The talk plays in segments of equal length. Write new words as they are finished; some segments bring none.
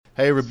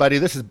Hey, everybody,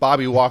 this is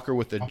Bobby Walker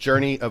with the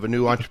Journey of a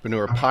New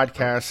Entrepreneur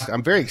podcast.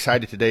 I'm very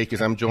excited today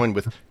because I'm joined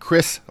with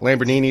Chris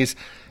Lambrinides.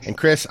 And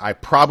Chris, I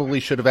probably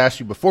should have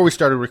asked you before we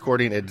started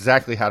recording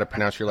exactly how to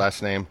pronounce your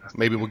last name.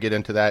 Maybe we'll get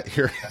into that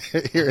here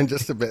in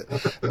just a bit.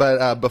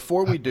 But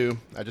before we do,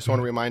 I just want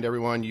to remind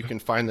everyone you can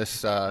find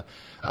this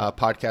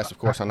podcast, of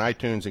course, on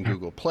iTunes and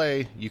Google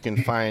Play. You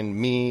can find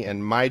me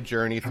and my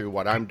journey through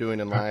what I'm doing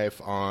in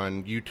life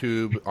on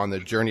YouTube, on the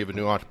Journey of a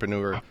New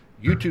Entrepreneur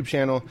YouTube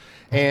channel,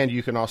 and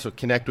you can also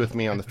connect with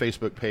me on the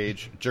Facebook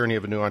page, Journey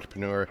of a New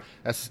Entrepreneur.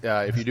 That's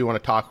if you do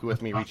want to talk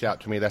with me, reach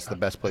out to me. That's the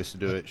best place to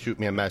do it. Shoot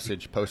me a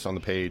message, post on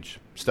the page,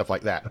 stuff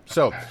like that.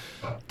 So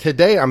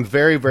today I'm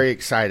very, very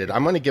excited.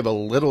 I'm going to give a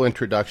little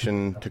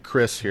introduction to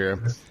Chris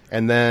here,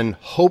 and then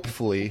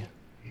hopefully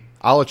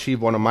I'll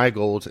achieve one of my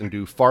goals and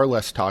do far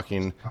less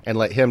talking and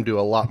let him do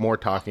a lot more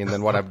talking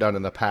than what I've done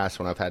in the past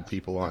when I've had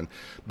people on.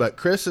 But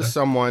Chris is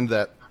someone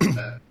that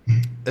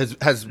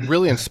has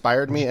really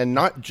inspired me, and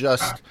not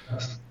just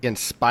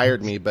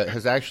inspired me, but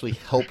has actually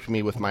helped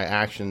me with my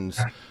actions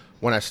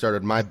when I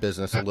started my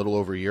business a little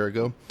over a year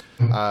ago.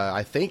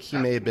 I think he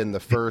may have been the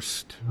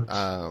first,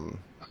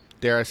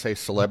 dare I say,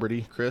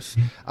 celebrity, Chris,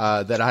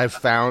 that I've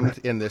found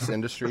in this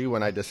industry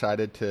when I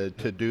decided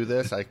to do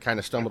this. I kind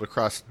of stumbled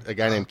across a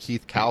guy named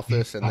Keith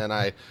Kalfas, and then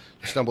I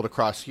stumbled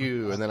across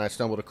you, and then I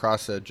stumbled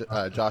across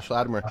Josh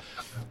Latimer.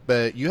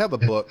 But you have a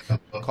book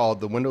called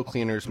The Window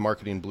Cleaner's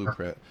Marketing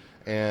Blueprint.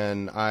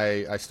 And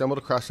I stumbled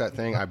across that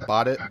thing. I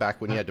bought it back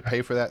when you had to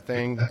pay for that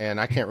thing, and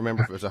I can't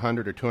remember if it was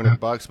 $100 or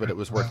 $200, but it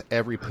was worth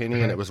every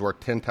penny, and it was worth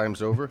 10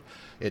 times over.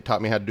 It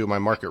taught me how to do my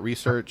market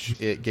research.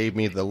 It gave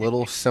me the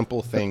little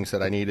simple things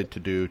that I needed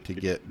to do to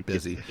get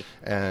busy.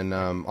 And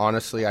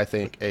honestly, I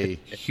think a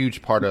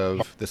huge part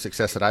of the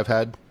success that I've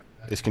had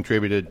is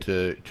contributed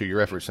to your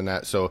efforts in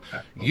that. So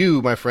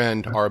you, my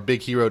friend, are a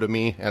big hero to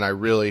me, and I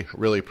really,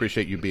 really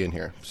appreciate you being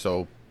here.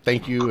 So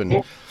thank you.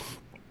 And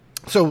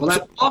well,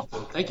 that's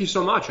awesome. Thank you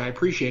so much. I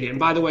appreciate it. And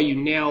by the way, you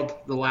nailed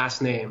the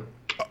last name.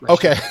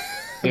 Okay.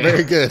 Yeah.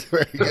 Very good.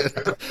 Very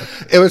good.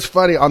 It was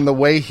funny. On the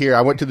way here,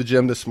 I went to the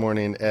gym this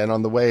morning, and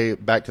on the way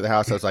back to the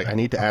house, I was like, I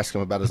need to ask him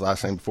about his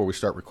last name before we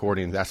start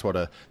recording. That's what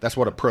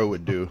a pro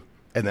would do.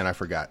 And then I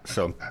forgot.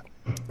 So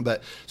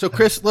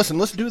Chris, listen,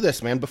 let's do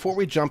this, man. Before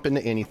we jump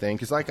into anything,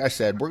 because like I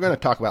said, we're going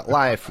to talk about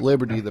life,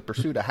 liberty, the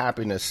pursuit of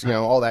happiness,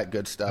 all that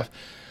good stuff.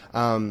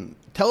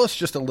 Tell us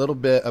just a little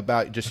bit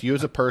about just you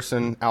as a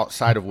person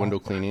outside of window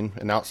cleaning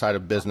and outside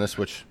of business,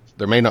 which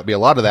there may not be a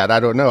lot of that. I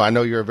don't know. I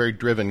know you're a very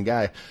driven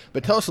guy,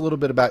 but tell us a little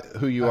bit about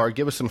who you are.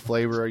 Give us some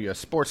flavor. Are you a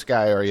sports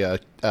guy? Are you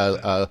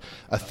a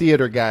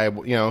theater guy?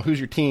 Who's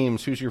your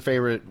teams? Who's your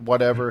favorite?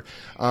 Whatever.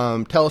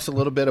 Tell us a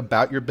little bit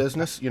about your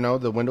business.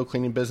 The window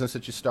cleaning business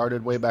that you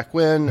started way back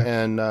when,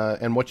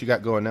 and what you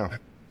got going now.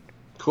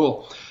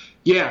 Cool.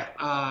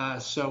 Yeah,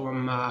 so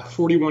I'm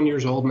 41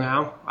 years old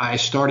now. I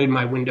started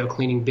my window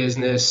cleaning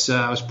business.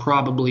 I was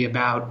probably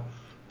about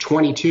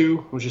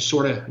 22, was just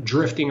sort of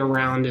drifting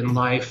around in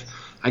life.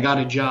 I got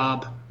a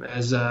job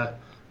as a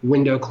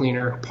window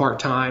cleaner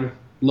part-time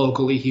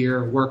locally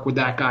here, worked with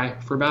that guy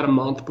for about a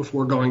month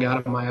before going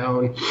out on my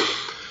own.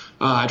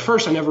 At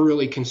first, I never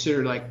really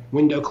considered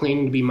window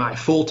cleaning to be my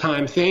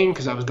full-time thing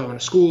because I was going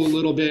to school a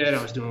little bit.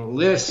 I was doing a little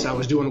this. I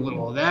was doing a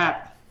little of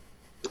that.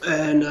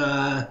 And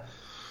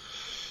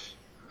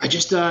I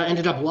just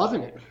ended up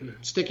loving it,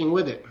 sticking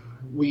with it.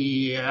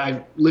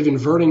 I live in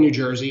Vernon, New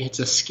Jersey. It's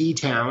a ski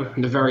town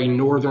in the very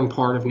northern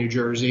part of New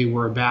Jersey.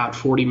 We're about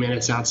 40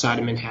 minutes outside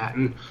of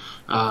Manhattan.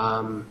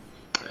 I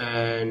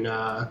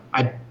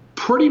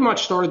pretty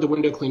much started the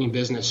window cleaning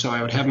business so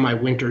I would have my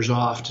winters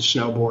off to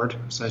snowboard.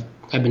 So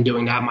I've been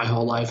doing that my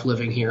whole life,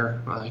 living here,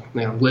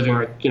 living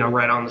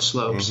right on the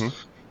slopes.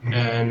 Mm-hmm.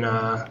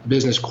 And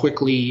business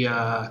quickly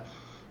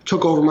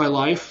took over my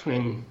life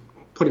and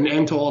put an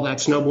end to all that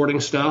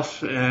snowboarding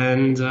stuff,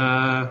 and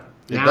now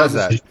does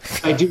that.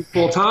 I do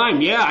full time.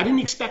 Yeah, I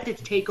didn't expect it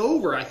to take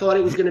over. I thought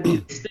it was going to be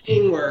this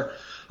thing where,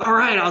 all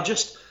right, I'll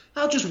just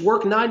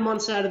work 9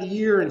 months out of the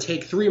year and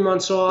take 3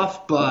 months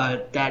off,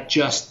 but it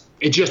just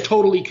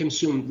totally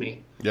consumed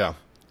me. Yeah,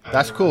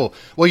 that's cool.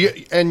 Well,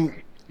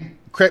 and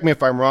correct me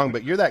if I'm wrong,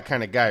 but you're that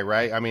kind of guy,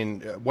 right? I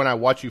mean, when I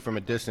watch you from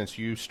a distance,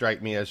 you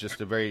strike me as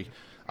just a very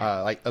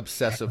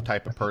obsessive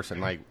type of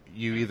person. Like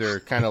you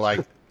either kind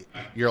of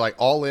you're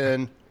all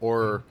in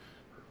or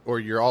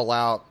you're all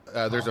out.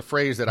 There's a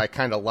phrase that I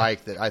kind of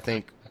like that I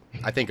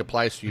think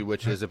applies to you,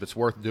 which is if it's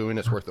worth doing,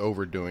 it's worth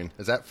overdoing.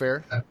 Is that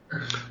fair?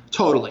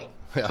 Totally.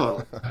 Yeah.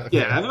 Totally.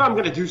 Yeah. If I'm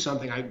going to do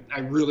something, I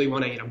really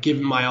want to give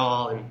it my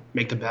all and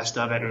make the best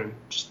of it and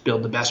just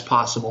build the best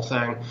possible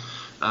thing.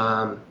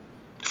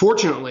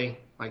 Fortunately,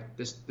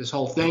 this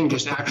whole thing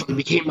just actually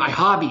became my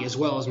hobby as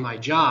well as my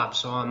job.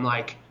 So I'm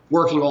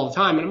working all the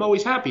time, and I'm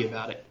always happy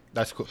about it.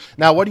 That's cool.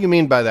 Now, what do you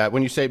mean by that?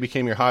 When you say it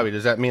became your hobby,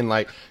 does that mean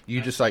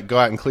you just go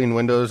out and clean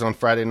windows on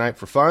Friday night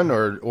for fun,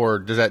 or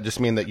does that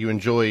just mean that you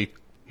enjoy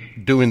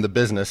doing the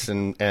business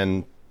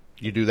and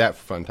you do that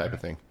for fun type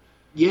of thing?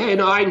 Yeah,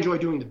 no, I enjoy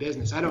doing the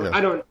business. I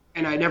don't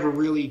and I never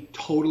really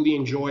totally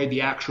enjoyed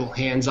the actual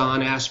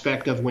hands-on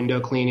aspect of window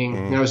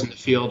cleaning. I was in the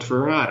field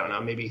for, I don't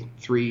know, maybe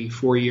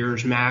 3-4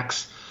 years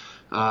max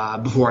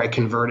before I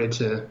converted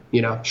to,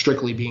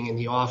 strictly being in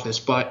the office.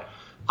 But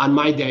on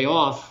my day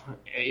off,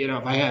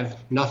 if I have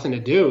nothing to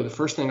do, the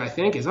first thing I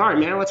think is, all right,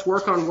 man, let's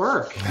work on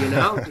work.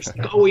 There's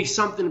always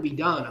something to be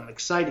done. I'm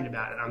excited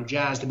about it. I'm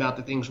jazzed about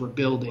the things we're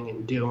building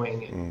and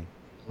doing, and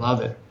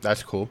love it.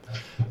 That's cool.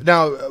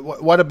 Now,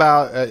 what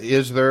about,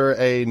 is there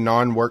a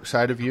non-work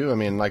side of you? I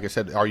mean, like I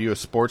said, are you a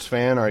sports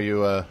fan? Are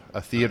you a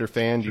theater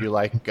fan? Do you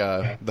like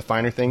the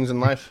finer things in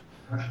life?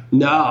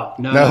 No.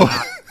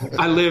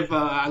 I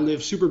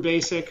live super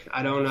basic.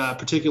 I don't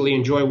particularly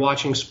enjoy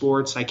watching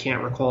sports. I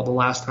can't recall the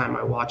last time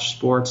I watched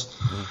sports.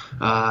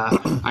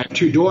 I have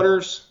 2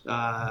 daughters,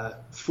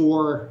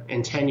 4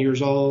 and 10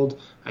 years old.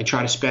 I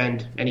try to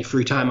spend any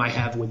free time I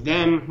have with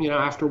them,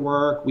 after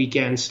work,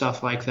 weekends,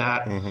 stuff like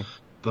that.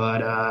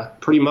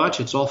 But pretty much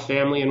it's all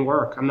family and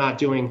work. I'm not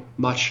doing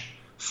much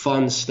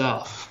fun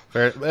stuff.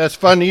 That's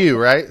fun to you,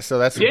 right? So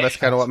that's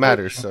kind of what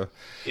matters. So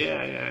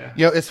yeah.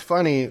 It's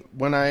funny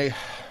when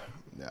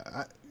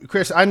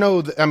Chris, I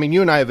know.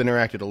 You and I have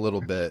interacted a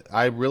little bit.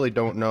 I really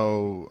don't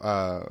know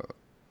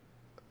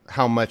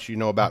how much you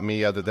know about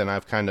me, other than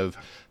I've kind of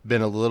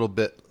been a little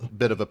bit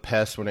of a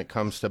pest when it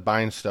comes to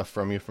buying stuff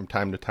from you from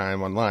time to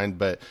time online.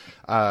 But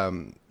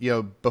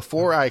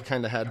before I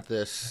kind of had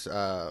this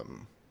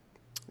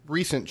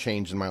recent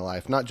change in my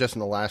life, not just in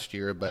the last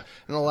year, but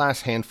in the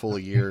last handful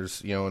of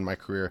years, in my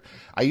career,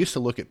 I used to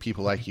look at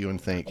people like you and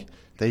think,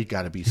 they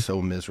got to be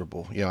so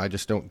miserable. I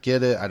just don't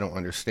get it. I don't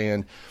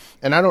understand.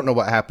 And I don't know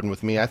what happened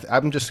with me.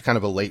 I'm just kind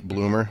of a late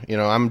bloomer.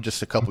 I'm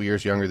just a couple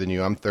years younger than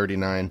you. I'm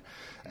 39.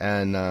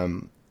 And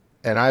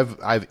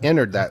I've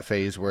entered that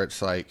phase where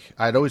it's like,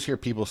 I'd always hear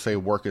people say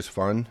work is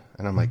fun.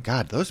 And I'm like,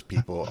 God, those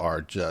people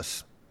are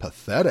just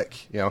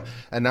pathetic,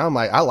 and now I'm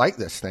like, I like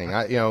this thing.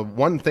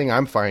 One thing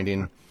I'm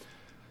finding,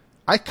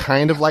 I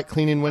kind of like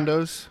cleaning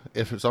windows,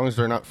 as long as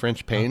they're not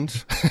French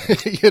panes.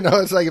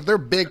 It's like if they're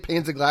big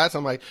panes of glass,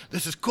 I'm like,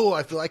 this is cool.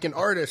 I feel like an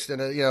artist,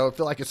 and I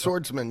feel like a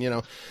swordsman.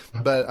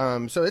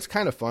 But so it's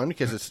kind of fun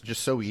because it's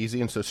just so easy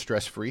and so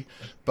stress free.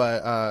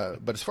 But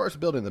as far as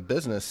building the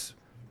business,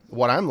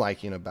 what I'm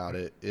liking about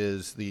it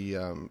is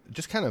the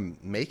just kind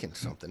of making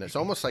something. It's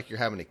almost like you're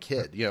having a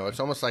kid. It's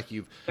almost like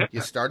you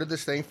started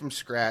this thing from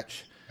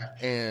scratch,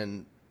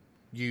 and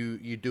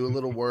you do a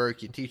little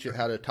work, you teach it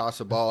how to toss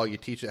a ball, you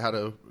teach it how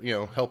to,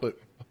 help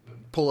it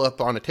pull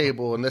up on a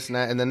table and this and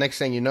that. And the next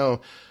thing in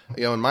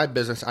my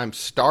business, I'm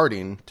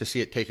starting to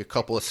see it take a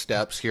couple of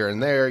steps here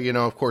and there.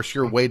 Of course,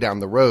 you're way down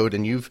the road,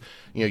 and you've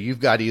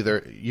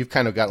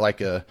kind of got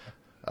like a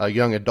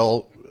young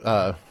adult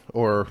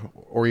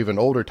or even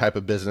older type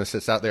of business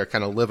that's out there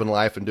kind of living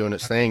life and doing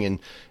its thing.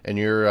 And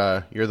you're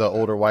the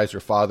older, wiser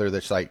father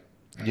that's like,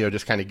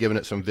 just kind of giving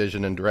it some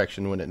vision and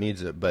direction when it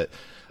needs it. But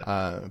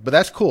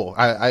that's cool.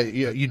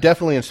 You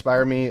definitely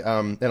inspire me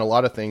in a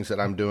lot of things that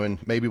I'm doing.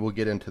 Maybe we'll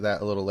get into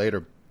that a little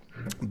later.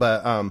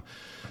 But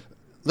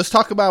let's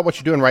talk about what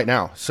you're doing right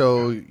now.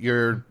 So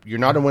you're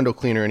not a window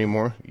cleaner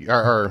anymore,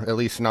 or at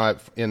least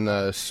not in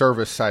the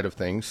service side of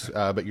things,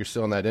 but you're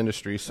still in that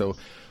industry. So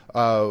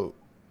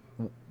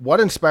what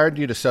inspired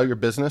you to sell your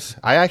business?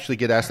 I actually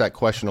get asked that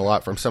question a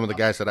lot from some of the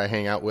guys that I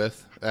hang out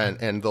with,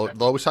 and they'll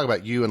always talk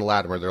about you and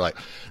Latimer. They're like,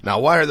 now,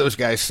 why are those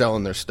guys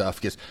selling their stuff?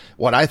 Because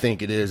what I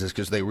think it is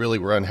because they really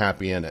were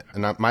unhappy in it.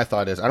 And my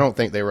thought is, I don't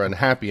think they were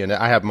unhappy in it.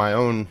 I have my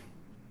own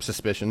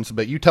suspicions,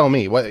 but you tell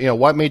me,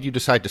 what made you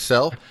decide to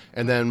sell,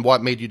 and then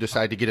what made you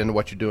decide to get into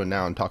what you're doing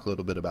now, and talk a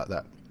little bit about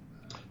that.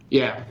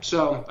 Yeah,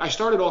 so I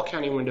started All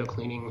County Window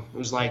Cleaning. It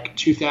was like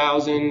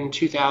 2000,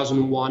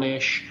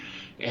 2001-ish.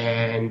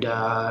 And,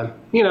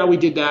 we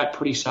did that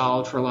pretty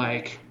solid for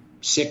like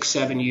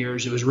 6-7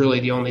 years. It was really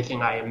the only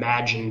thing I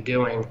imagined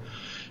doing.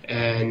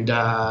 And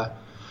as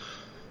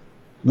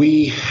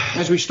we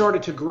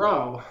started to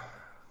grow,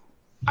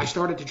 I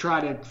started to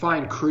try to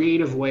find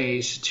creative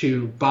ways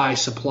to buy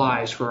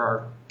supplies for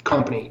our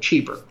company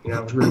cheaper. We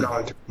were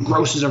going through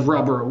grosses of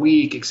rubber a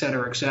week, et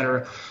cetera, et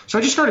cetera. So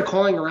I just started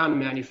calling around to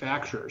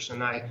manufacturers,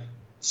 and I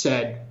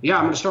said, yeah,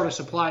 I'm going to start a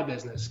supply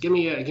business. Give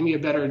me a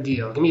better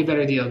deal. Give me a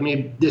better deal. Give me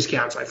a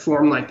discount. So I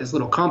formed like this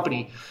little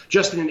company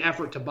just in an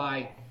effort to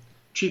buy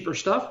cheaper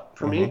stuff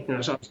for me.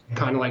 So I was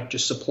kind of like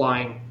just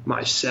supplying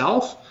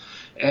myself.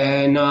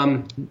 And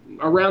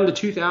around the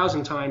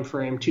 2000 time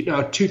frame,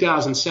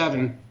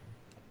 2007,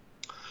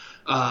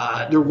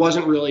 there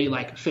wasn't really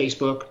like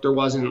Facebook. There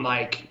wasn't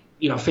like,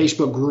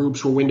 Facebook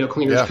groups where window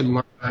cleaners could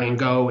learn and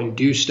go and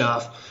do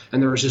stuff.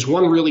 And there was this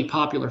one really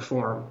popular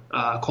forum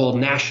called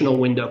National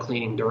Window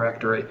Cleaning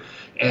Directory.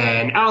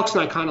 And Alex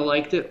and I kind of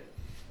liked it.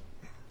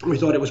 We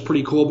thought it was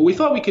pretty cool, but we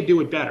thought we could do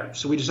it better.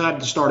 So we decided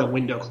to start a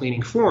window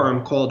cleaning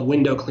forum called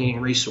Window Cleaning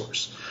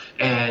Resource.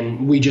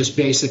 And we just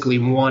basically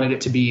wanted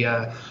it to be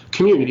a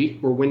community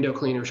where window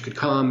cleaners could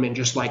come and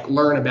just like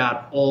learn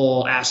about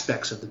all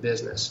aspects of the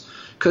business.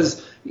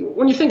 Because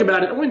when you think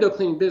about it, a window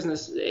cleaning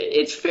business,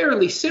 it's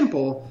fairly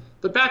simple,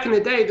 But back in the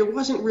day, there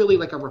wasn't really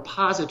like a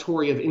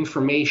repository of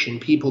information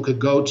people could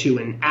go to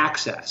and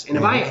access. And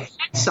if I had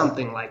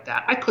something like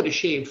that, I could have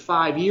shaved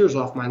 5 years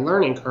off my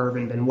learning curve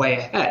and been way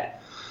ahead.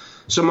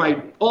 So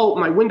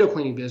my window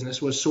cleaning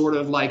business was sort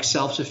of like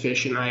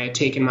self-sufficient. I had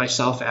taken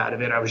myself out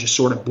of it. I was just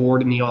sort of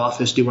bored in the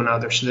office doing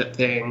other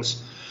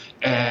things,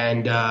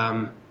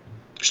 and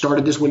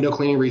started this window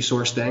cleaning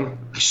resource thing.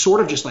 I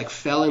sort of just like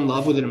fell in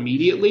love with it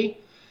immediately,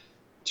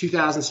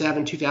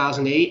 2007,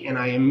 2008, and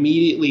I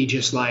immediately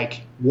just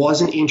like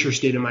wasn't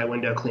interested in my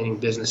window cleaning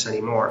business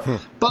anymore.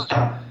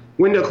 But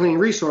window cleaning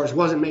resource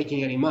wasn't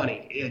making any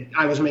money.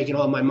 I was making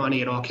all my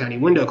money at All County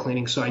Window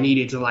Cleaning, so I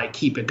needed to like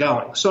keep it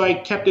going. So I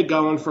kept it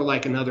going for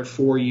like another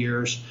 4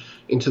 years,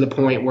 into the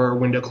point where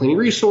window cleaning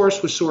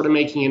resource was sort of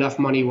making enough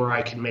money where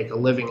I could make a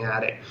living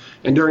at it.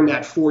 And during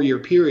that 4-year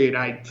period,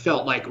 I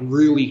felt like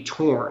really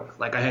torn.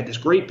 Like I had this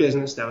great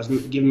business that was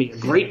giving me a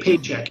great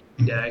paycheck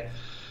every day,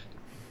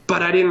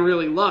 but I didn't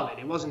really love it.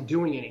 It wasn't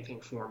doing anything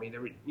for me.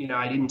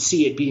 I didn't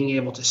see it being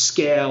able to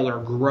scale or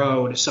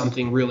grow to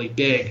something really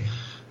big.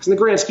 Because in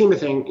the grand scheme of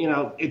things,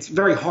 it's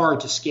very hard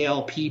to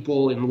scale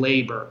people and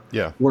labor.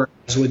 Yeah.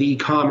 Whereas with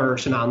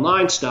e-commerce and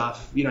online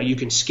stuff, you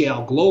can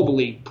scale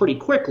globally pretty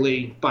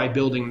quickly by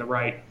building the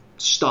right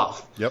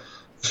stuff. Yep.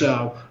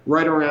 So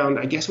right around,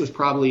 I guess it was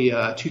probably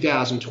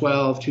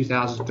 2012,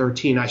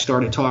 2013, I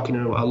started talking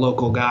to a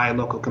local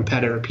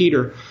competitor,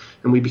 Peter,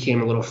 and we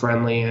became a little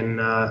friendly.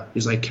 And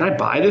he's like, "Can I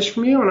buy this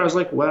from you?" And I was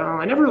like, "Well,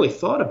 I never really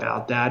thought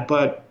about that,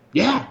 but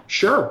yeah,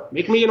 sure.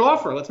 Make me an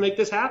offer. Let's make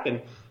this happen."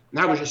 And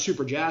I was just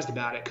super jazzed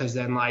about it, because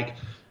then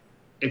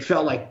it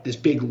felt like this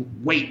big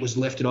weight was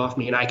lifted off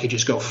me and I could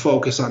just go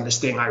focus on this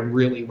thing I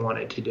really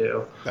wanted to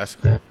do. That's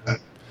cool.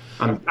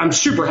 I'm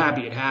super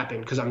happy it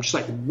happened, because I'm just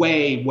like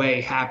way,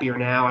 way happier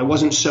now. I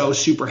wasn't so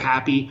super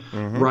happy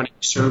running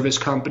a service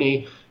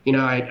company.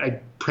 I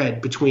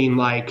had between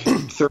like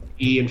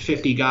 30 and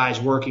 50 guys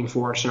working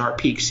for us in our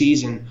peak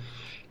season,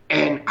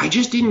 and I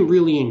just didn't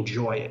really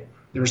enjoy it.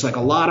 There was like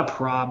a lot of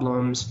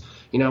problems.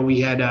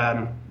 We had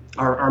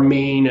our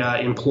main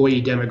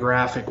employee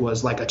demographic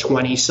was like a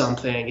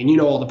 20-something,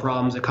 and all the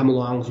problems that come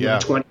along with a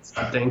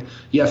 20-something.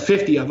 You have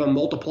 50 of them,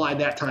 multiply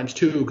that times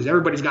 2, because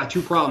everybody's got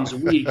 2 problems a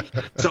week.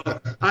 So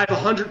I have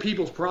 100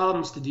 people's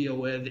problems to deal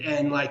with,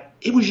 and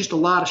it was just a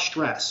lot of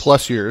stress.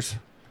 Plus yours.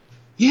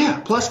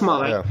 Yeah, plus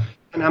mine. Yeah.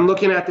 And I'm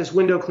looking at this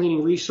window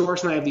cleaning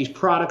resource, and I have these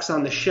products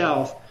on the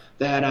shelf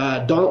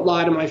that don't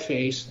lie to my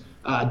face,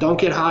 don't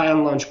get high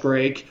on lunch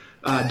break,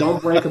 don't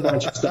break a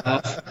bunch of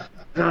stuff.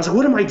 And I was like,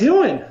 what am I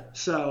doing?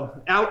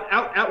 So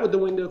out with the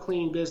window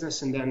cleaning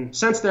business. And then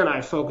since then,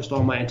 I've focused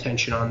all my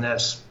attention on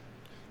this.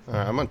 All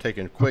right, I'm going to take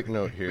a quick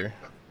note here,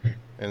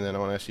 and then I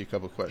want to ask you a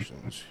couple of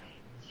questions.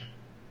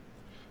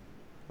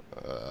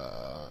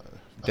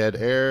 Dead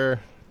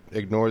air.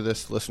 Ignore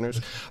this, listeners.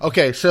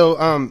 Okay,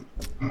 so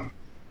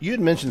you had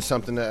mentioned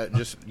something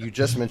that you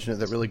just mentioned it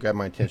that really grabbed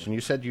my attention.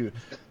 You said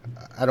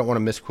I don't want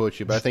to misquote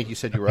you, but I think you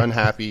said you were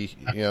unhappy,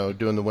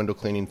 doing the window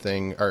cleaning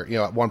thing, or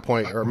at one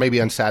point, or maybe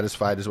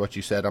unsatisfied is what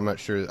you said. I'm not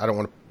sure. I don't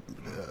want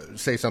to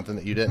say something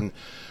that you didn't.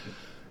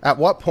 At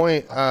what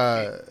point?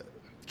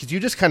 Because you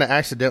just kind of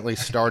accidentally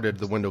started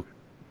the window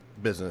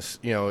business.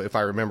 If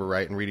I remember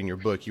right, and reading your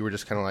book, you were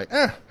just kind of like,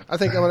 I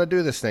think I'm going to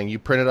do this thing. You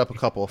printed up a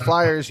couple of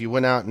flyers. You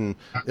went out and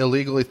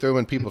illegally threw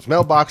in people's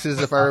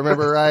mailboxes, if I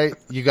remember right.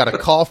 You got a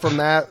call from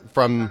a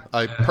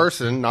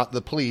person, not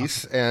the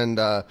police, and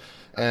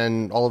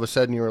all of a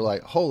sudden you were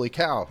like, holy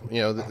cow,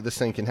 this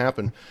thing can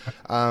happen.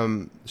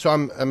 So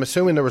I'm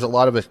assuming there was a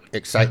lot of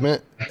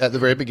excitement at the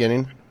very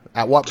beginning.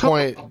 At what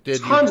point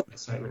did tons of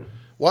excitement.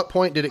 What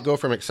point did it go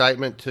from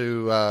excitement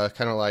to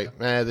kind of like,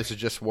 this is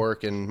just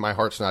work and my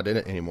heart's not in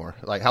it anymore?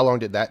 Like, how long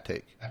did that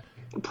take?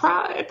 It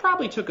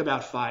probably took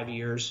about 5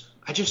 years.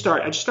 I just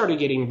started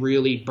getting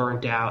really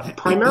burnt out,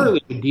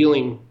 primarily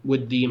dealing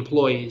with the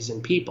employees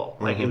and people.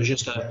 Like it was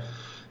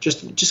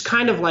just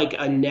kind of like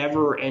a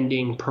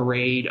never-ending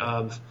parade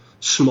of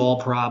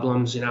small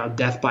problems,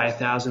 death by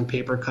 1,000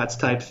 paper cuts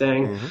type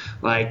thing.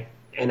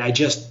 And I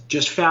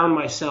just found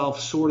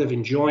myself sort of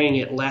enjoying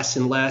it less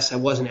and less. I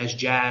wasn't as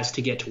jazzed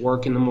to get to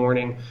work in the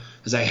morning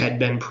as I had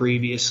been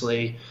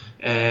previously.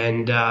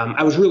 And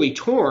I was really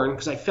torn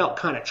because I felt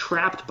kind of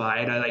trapped by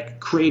it. I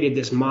created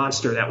this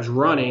monster that was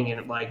running, and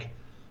it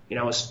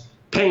was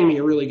paying me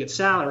a really good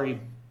salary,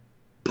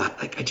 but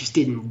I just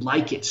didn't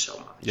like it so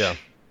much. Yeah.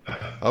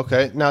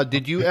 Okay. Now,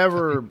 did you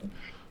ever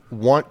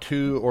want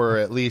to, or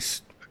at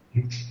least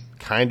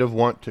kind of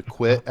want to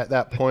quit at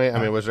that point?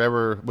 I mean, was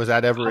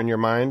that ever in your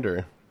mind,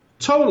 or?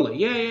 Totally.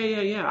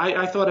 Yeah.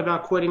 I thought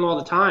about quitting all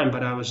the time,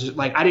 but I was just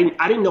I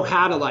didn't know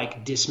how to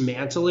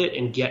dismantle it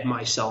and get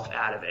myself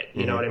out of it.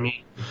 You know what I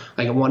mean?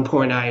 At one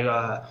point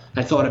I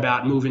thought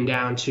about moving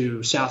down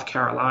to South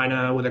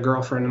Carolina with a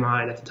girlfriend of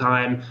mine at the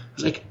time. I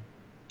was like,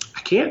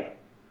 I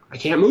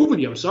can't move with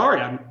you. I'm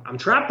sorry. I'm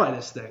trapped by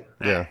this thing.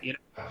 Yeah.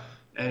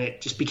 And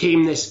it just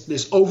became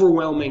this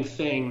overwhelming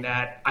thing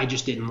that I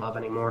just didn't love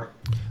anymore.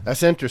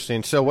 That's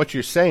interesting. So what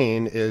you're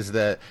saying is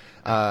that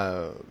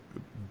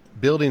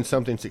building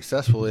something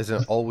successful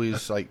isn't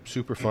always like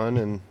super fun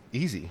and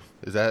easy.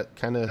 Is that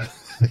kind of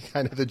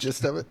the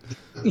gist of it?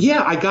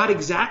 Yeah, I got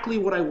exactly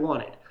what I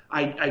wanted.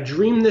 I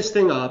dreamed this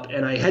thing up,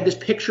 and I had this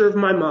picture of in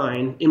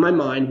my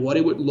mind what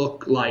it would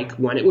look like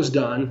when it was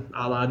done,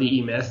 a la the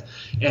E-Myth,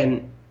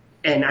 and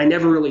I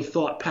never really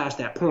thought past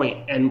that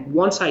point. And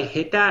once I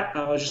hit that,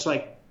 I was just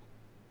like,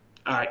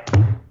 all right,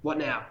 what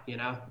now? You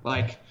know,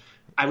 like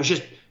I was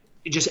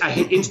I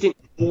hit instant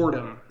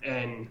boredom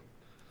and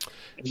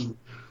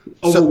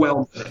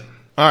overwhelmed with it.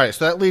 All right,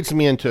 so that leads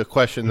me into a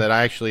question that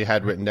I actually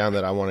had written down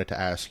that I wanted to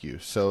ask you.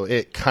 So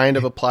it kind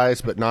of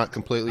applies, but not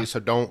completely, so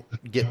don't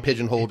get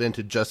pigeonholed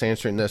into just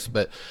answering this.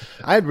 But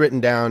I had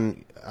written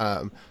down,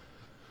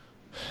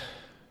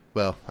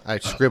 well, I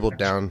scribbled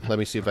down. Let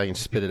me see if I can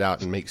spit it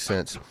out and make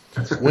sense.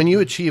 When you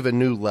achieve a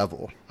new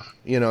level,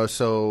 you know,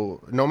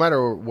 so no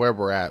matter where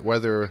we're at,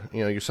 whether,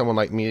 you know, you're someone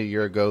like me a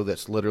year ago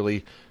that's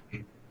literally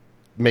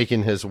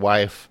making his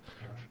wife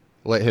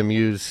let him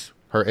use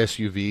her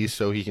SUV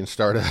so he can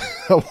start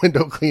a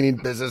window cleaning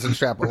business and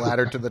strap a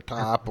ladder to the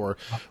top, or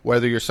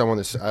whether you're someone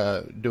that's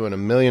doing $1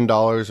 million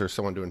or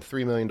someone doing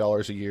 $3 million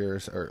a year,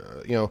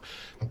 or, you know,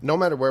 no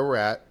matter where we're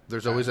at,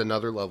 there's always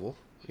another level.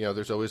 You know,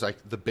 there's always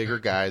like the bigger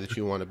guy that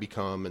you want to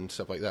become and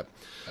stuff like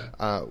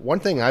that. One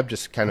thing I've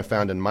just kind of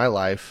found in my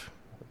life,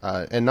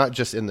 and not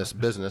just in this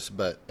business,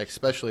 but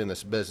especially in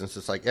this business,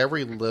 it's like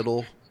every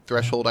little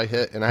threshold I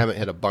hit, and I haven't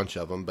hit a bunch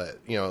of them, but,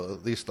 you know,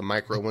 at least the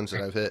micro ones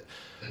that I've hit,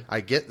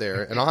 I get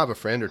there, and I'll have a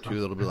friend or two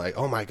that'll be like,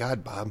 oh my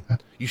God, Bob,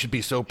 you should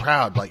be so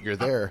proud, like you're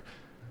there.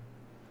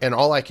 And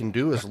all I can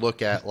do is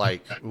look at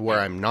like where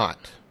I'm not,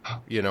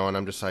 you know, and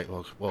I'm just like,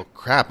 well,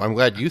 crap, I'm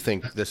glad you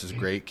think this is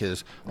great,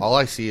 because all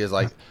I see is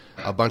like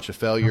a bunch of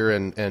failure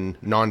and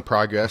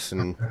non-progress,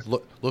 and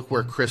look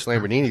where Chris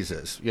Lamborghini's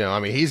is. You know, I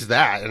mean, he's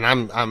that, and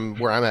I'm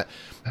where I'm at.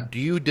 Do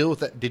you deal with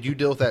that? Did you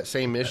deal with that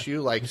same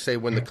issue? Like, say,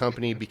 when the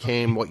company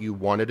became what you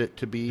wanted it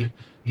to be,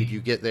 did you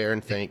get there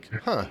and think,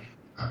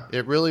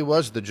 it really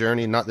was the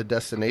journey, not the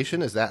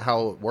destination? Is that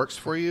how it works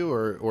for you,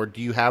 or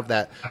do you have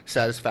that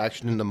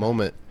satisfaction in the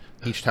moment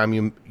each time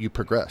you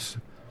progress?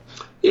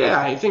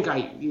 Yeah, I think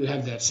you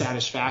have that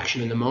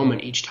satisfaction in the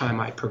moment each time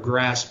I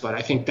progress, but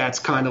I think that's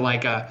kind of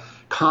like a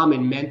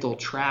common mental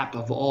trap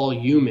of all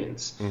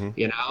humans. Mm-hmm.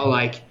 You know,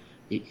 like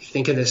you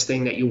think of this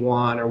thing that you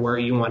want or where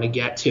you want to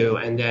get to,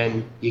 and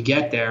then you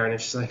get there and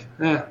it's like,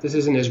 this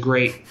isn't as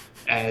great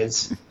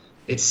as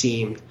it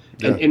seemed.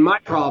 Yeah. And my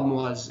problem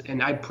was,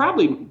 and I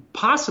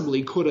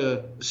possibly could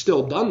have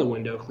still done the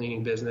window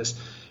cleaning business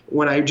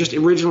when I just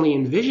originally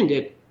envisioned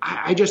it.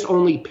 I just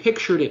only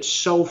pictured it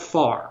so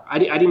far. I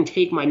didn't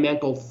take my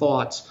mental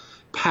thoughts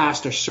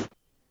past a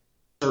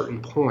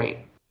certain point.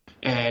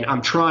 And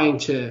I'm trying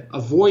to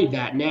avoid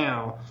that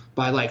now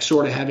by like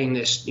sort of having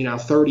this,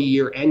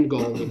 30-year end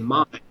goal in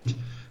mind.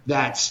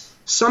 That's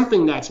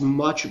something that's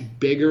much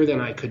bigger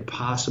than I could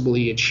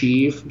possibly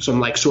achieve. So I'm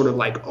like sort of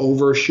like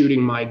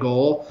overshooting my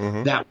goal.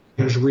 Mm-hmm. That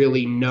there's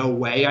really no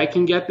way I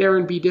can get there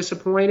and be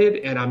disappointed.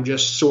 And I'm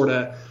just sort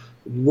of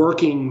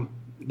working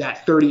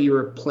that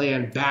 30-year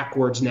plan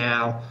backwards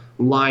now,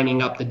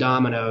 lining up the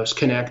dominoes,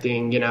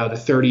 connecting, the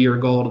 30-year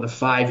goal to the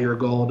 5-year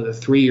goal, to the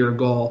 3-year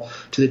goal,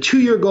 to the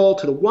 2-year goal,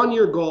 to the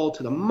 1-year goal,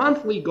 to the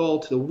monthly goal,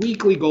 to the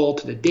weekly goal,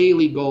 to the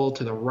daily goal,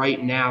 to the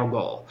right now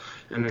goal.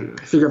 And then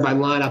I figure if I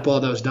line up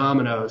all those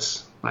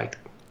dominoes, like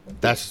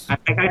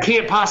I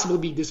can't possibly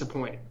be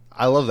disappointed.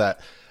 I love that.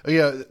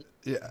 Yeah.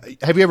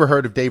 Have you ever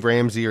heard of Dave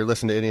Ramsey or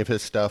listened to any of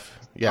his stuff?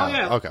 Yeah. Oh,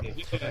 yeah.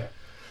 Okay. Yeah.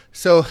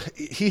 So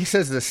he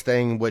says this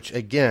thing, which,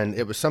 again,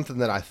 it was something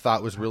that I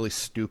thought was really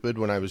stupid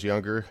when I was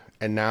younger,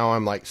 and now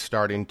I'm like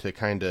starting to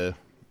kind of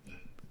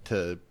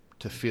to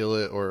feel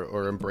it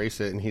or embrace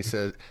it. And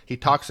he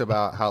talks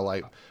about how,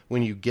 like,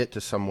 when you get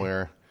to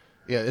somewhere,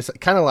 it's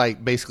kind of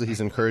like basically he's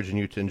encouraging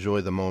you to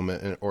enjoy the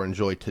moment or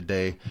enjoy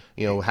today,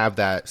 have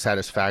that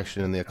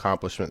satisfaction in the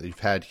accomplishment that you've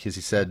had. Because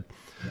he said,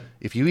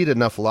 if you eat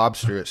enough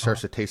lobster, it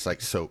starts to taste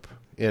like soap.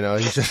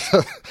 He's just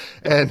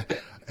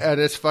And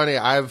it's funny,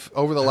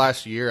 over the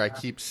last year, I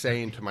keep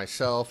saying to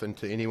myself and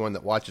to anyone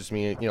that watches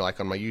me, like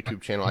on my YouTube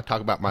channel, I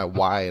talk about my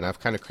why, and I've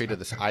kind of created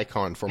this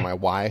icon for my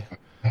why.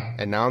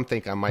 And now I'm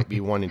thinking I might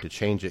be wanting to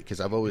change it, because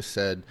I've always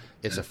said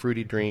it's a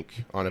fruity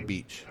drink on a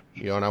beach,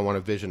 and I want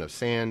a vision of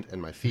sand and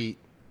my feet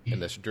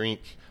and this drink,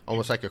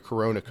 almost like a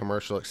Corona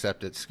commercial,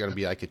 except it's going to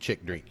be like a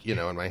chick drink,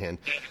 in my hand.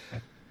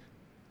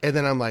 And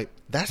then I'm like,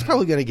 that's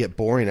probably going to get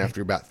boring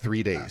after about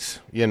 3 days.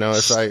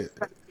 It's like...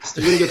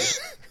 You're going to get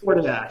bored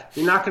of that.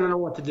 You're not going to know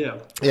what to do.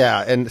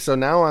 Yeah, and so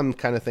now I'm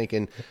kind of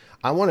thinking,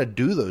 I want to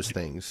do those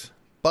things,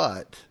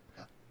 but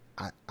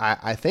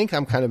I think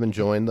I'm kind of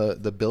enjoying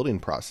the building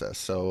process.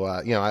 So,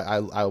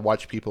 I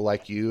watch people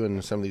like you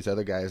and some of these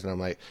other guys, and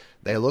I'm like,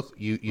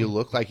 you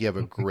look like you have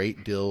a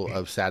great deal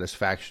of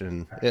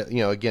satisfaction,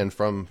 again,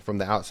 from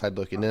the outside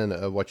looking in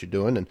of what you're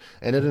doing.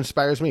 And it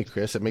inspires me,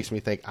 Chris. It makes me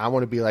think I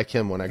want to be like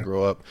him when I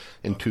grow up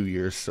in 2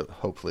 years, so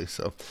hopefully.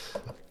 So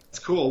That's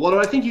cool. Well,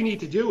 what I think you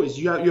need to do is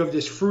you have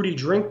this fruity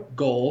drink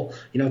goal.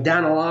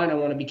 Down the line, I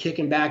want to be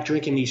kicking back,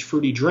 drinking these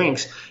fruity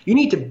drinks. You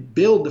need to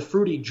build the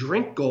fruity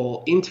drink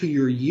goal into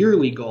your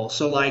yearly goal.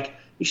 So, like,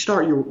 you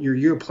start your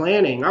year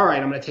planning. All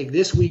right, I'm going to take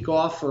this week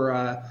off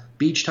for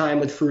beach time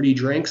with fruity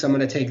drinks. I'm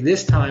going to take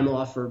this time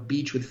off for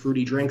beach with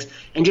fruity drinks,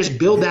 and just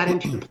build that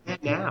into your plan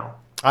now.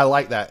 I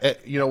like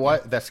that. You know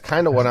what? That's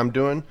kind of what I'm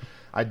doing.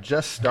 I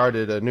just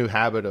started a new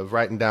habit of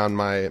writing down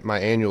my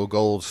annual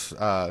goals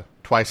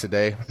twice a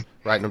day,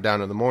 writing them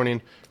down in the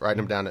morning, writing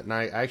them down at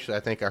night. Actually, I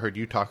think I heard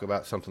you talk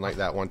about something like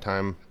that one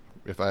time,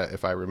 if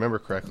I remember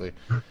correctly.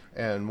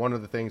 And one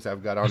of the things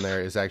I've got on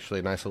there is actually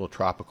a nice little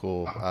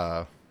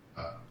tropical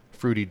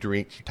fruity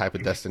drink type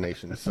of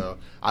destination. So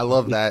I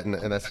love that,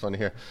 and that's fun to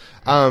hear.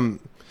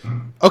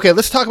 Okay,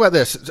 let's talk about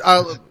this.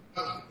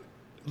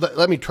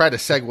 Let me try to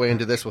segue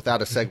into this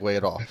without a segue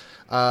at all.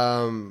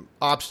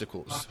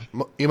 Obstacles,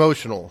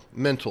 emotional,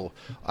 mental.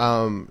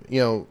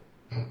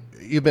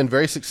 You've been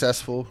very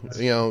successful.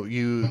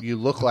 You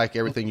look like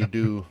everything you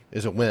do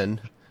is a win,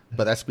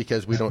 but that's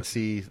because we don't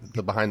see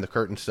the behind the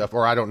curtain stuff.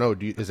 Or I don't know.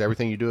 Is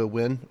everything you do a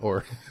win,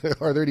 or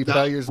are there any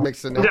failures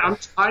mixed in there? I'm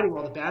just hiding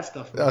all the bad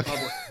stuff from the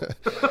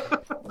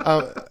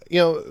public.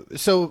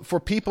 So for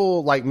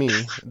people like me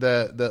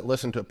that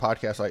listen to a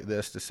podcast like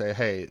this to say,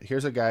 hey,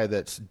 here's a guy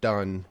that's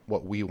done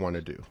what we want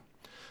to do.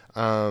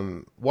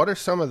 What are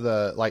some of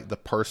the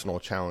personal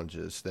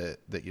challenges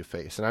that you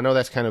face? And I know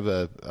that's kind of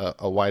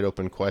a wide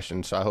open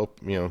question, so I hope,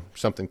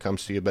 something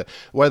comes to you, but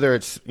whether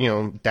it's,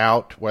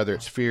 doubt, whether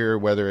it's fear,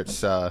 whether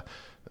it's,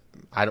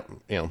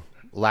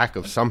 lack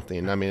of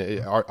something. I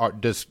mean,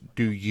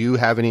 do you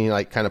have any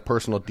kind of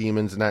personal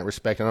demons in that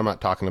respect? And I'm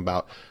not talking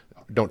about,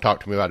 don't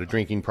talk to me about a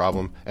drinking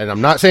problem. And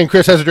I'm not saying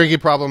Chris has a drinking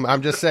problem.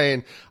 I'm just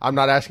saying, I'm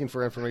not asking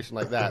for information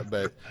like that,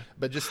 but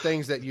just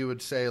things that you would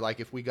say,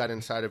 like, if we got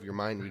inside of your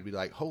mind, we'd be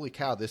like, holy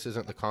cow, this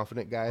isn't the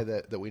confident guy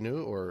that we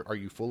knew. Or are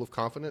you full of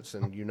confidence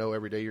and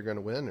every day you're going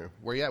to win? Or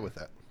where are you at with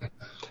that?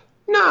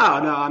 No,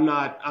 I'm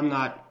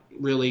not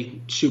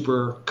really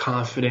super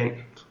confident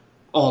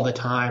all the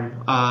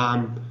time.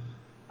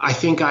 I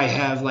think I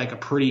have a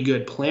pretty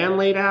good plan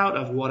laid out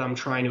of what I'm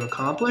trying to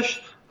accomplish.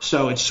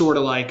 So it's sort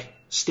of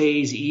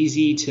stays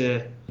easy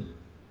to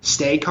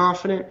stay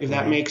confident, if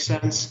that makes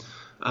sense.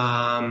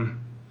 But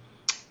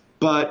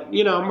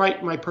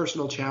my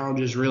personal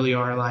challenges really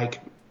are I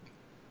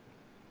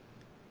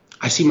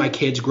see my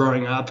kids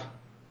growing up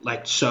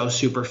so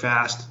super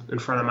fast in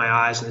front of my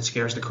eyes, and it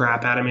scares the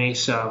crap out of me.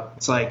 So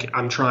it's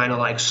I'm trying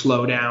to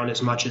slow down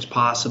as much as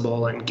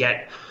possible and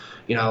get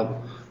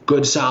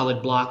good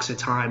solid blocks of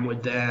time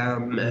with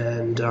them.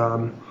 And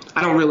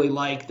I don't really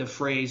like the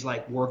phrase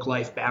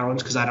work-life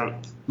balance, because I don't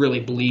really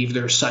believe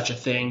there's such a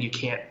thing. You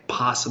can't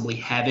possibly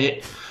have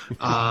it.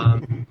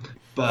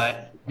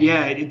 But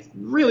yeah, it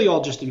really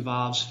all just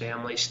involves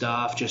family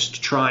stuff,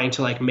 just trying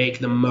to make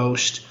the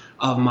most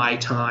of my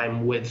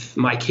time with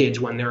my kids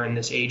when they're in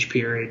this age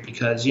period,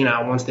 because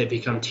once they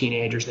become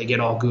teenagers, they get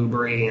all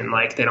goobery and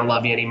they don't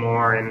love you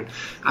anymore. And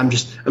I'm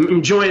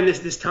enjoying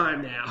this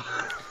time now.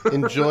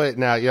 Enjoy it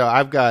now.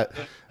 I've got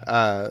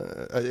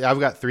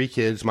 3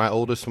 kids. My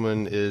oldest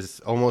one is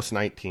almost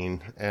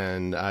 19,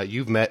 and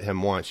you've met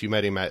him once. You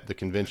met him at the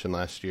convention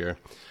last year,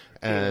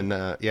 and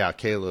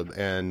Caleb.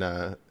 And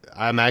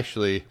I'm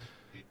actually,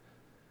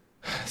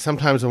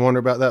 sometimes I wonder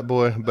about that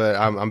boy, but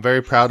I'm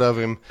very proud of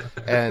him.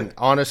 And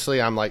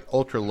honestly, I'm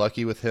ultra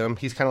lucky with him.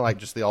 He's kind of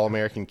just the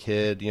all-American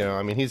kid.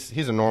 I mean,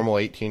 he's a normal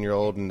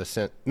 18-year-old in the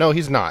sense. No,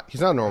 he's not.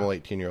 He's not a normal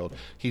 18-year-old.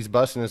 He's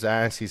busting his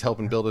ass. He's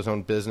helping build his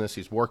own business.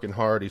 He's working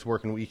hard. He's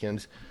working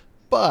weekends,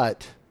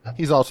 but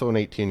he's also an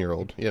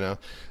 18-year-old.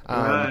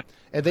 Right.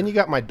 And then you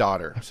got my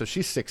daughter. So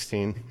she's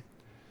 16,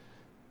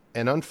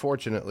 and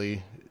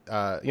unfortunately,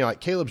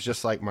 Caleb's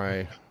just like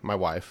my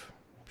wife,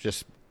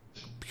 just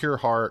pure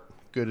heart,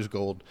 good as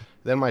gold.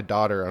 Then my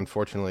daughter,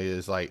 unfortunately,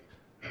 is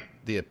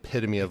the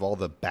epitome of all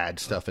the bad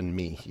stuff in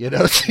me.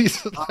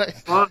 She's she's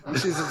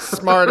a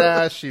smart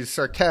ass. She's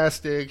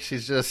sarcastic.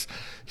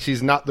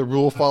 She's not the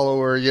rule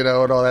follower, and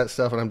all that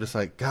stuff. And I'm just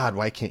God,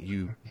 why can't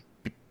you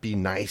be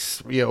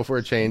nice, for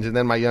a change? And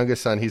then my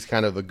youngest son, he's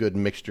kind of a good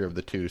mixture of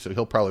the two. So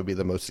he'll probably be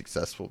the most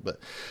successful.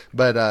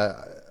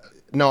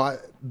 No,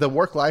 the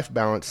work-life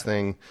balance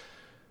thing,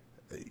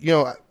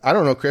 I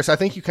don't know, Chris, I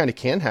think you kind of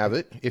can have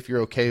it if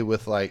you're okay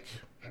with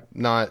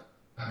not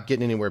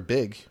getting anywhere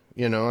big.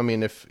 I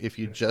mean, if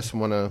you just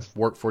want to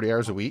work 40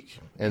 hours a week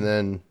and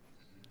then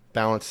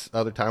balance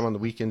other time on the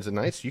weekends and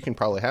nights, you can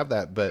probably have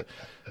that.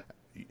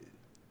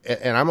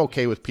 And I'm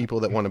okay with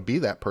people that want to be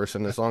that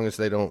person, as long as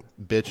they don't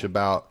bitch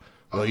about,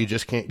 well, you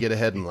just can't get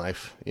ahead in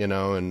life,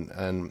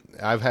 and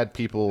I've had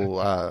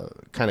people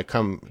kind of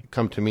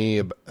come to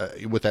me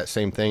with that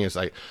same thing. It's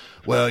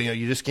well,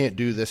 you just can't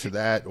do this or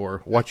that,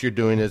 or what you're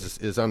doing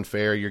is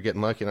unfair. You're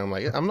getting lucky. And I'm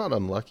I'm not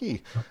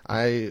unlucky.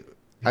 I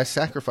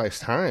sacrifice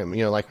time.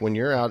 When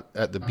you're out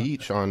at the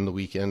beach on the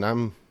weekend,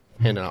 I'm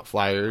handing out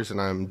flyers and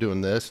I'm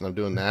doing this and I'm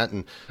doing that.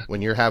 And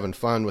when you're having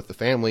fun with the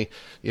family,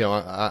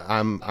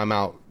 I'm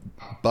out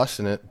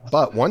busting it.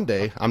 But one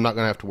day I'm not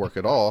going to have to work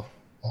at all.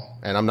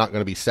 and I'm not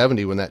going to be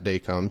 70 when that day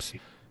comes.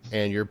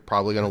 And you're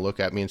probably going to look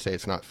at me and say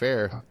it's not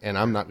fair, and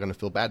I'm not going to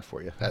feel bad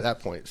for you at that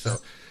point.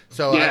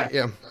 So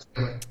yeah.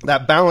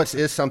 That balance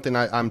is something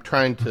I'm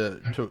trying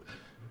to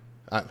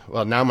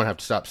well, now I'm going to have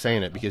to stop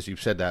saying it because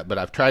you've said that, but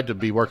I've tried to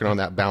be working on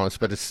that balance.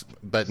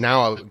 But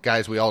now,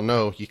 guys, we all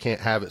know you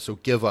can't have it, so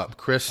give up.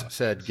 Chris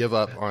said give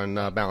up on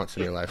balance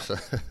in your life. So.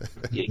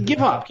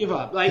 Give up.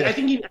 Like, I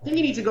think you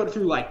need to go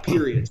through like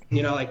periods.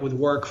 Like with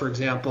work, for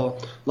example,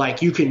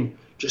 like you can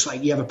just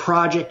like you have a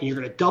project and you're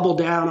going to double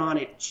down on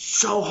it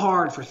so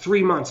hard for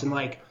 3 months and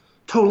like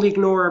totally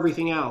ignore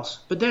everything else.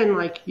 But then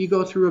like you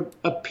go through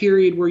a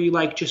period where you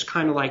like just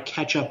kind of like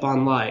catch up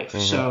on life.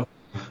 Mm-hmm. So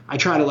I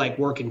try to like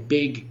work in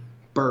big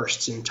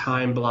bursts and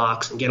time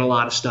blocks and get a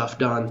lot of stuff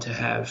done to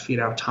have,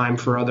 time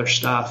for other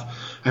stuff.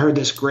 I heard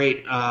this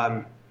great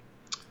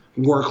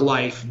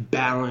work-life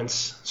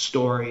balance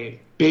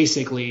story.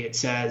 Basically, it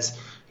says,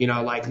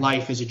 like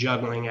life is a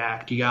juggling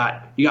act. You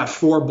got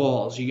 4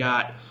 balls. You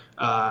got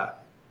a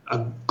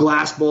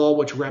glass ball,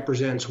 which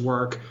represents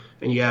work,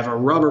 and you have a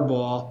rubber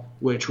ball,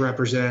 which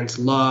represents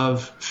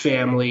love,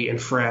 family, and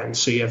friends.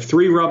 So you have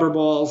 3 rubber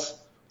balls,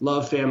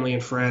 love, family,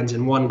 and friends,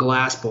 and 1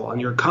 glass ball,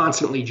 and you're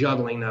constantly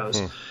juggling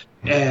those.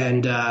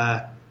 And,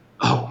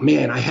 oh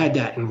man, I had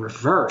that in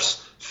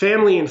reverse.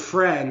 Family and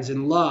friends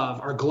and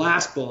love are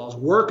glass balls.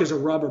 Work is a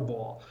rubber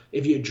ball.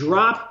 If you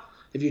drop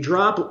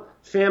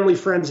family,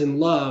 friends, and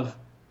love,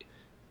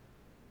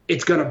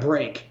 it's going to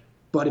break.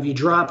 But if you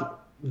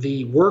drop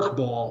the work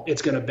ball,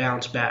 it's going to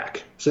bounce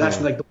back. So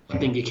that's like the one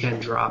thing you can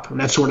drop.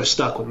 And that sort of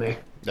stuck with me.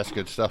 That's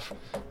good stuff.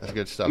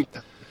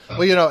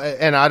 Well,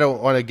 and I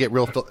don't want to get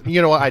real.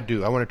 You know what I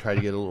do? I want to try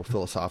to get a little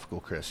philosophical,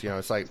 Chris.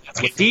 It's like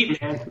it's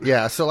deep, man.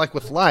 Yeah. So like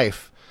with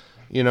life,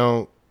 I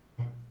don't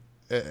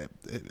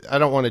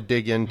want to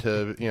dig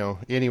into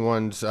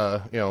anyone's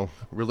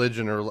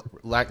religion or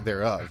lack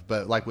thereof.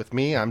 But like with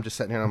me, I'm just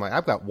sitting here and I'm like,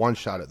 I've got one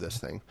shot at this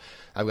thing.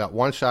 I've got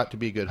one shot to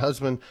be a good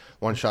husband,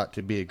 one shot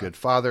to be a good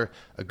father,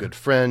 a good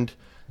friend,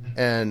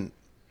 and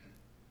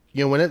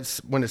when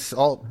it's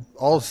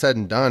all said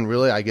and done,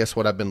 really, I guess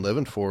what I've been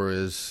living for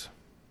is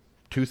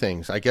 2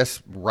 things, I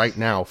guess, right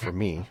now for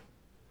me.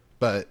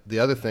 But the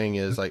other thing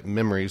is like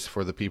memories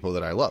for the people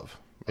that I love,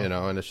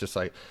 and it's just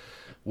like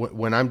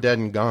when I'm dead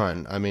and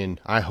gone, I mean,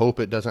 I hope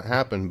it doesn't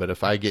happen, but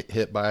if I get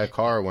hit by a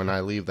car when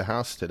I leave the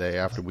house today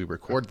after we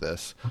record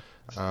this,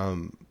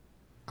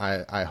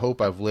 I hope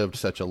I've lived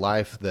such a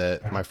life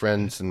that my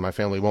friends and my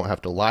family won't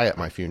have to lie at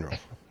my funeral.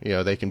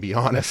 They can be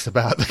honest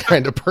about the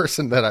kind of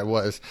person that I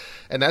was.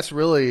 And that's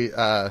really,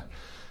 as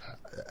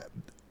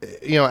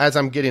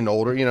I'm getting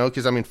older,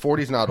 because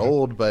 40 is not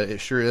old, but it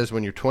sure is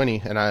when you're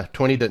 20, and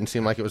 20 didn't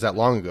seem like it was that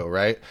long ago,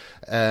 right?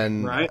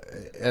 And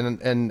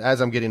and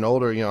as I'm getting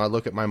older, I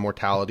look at my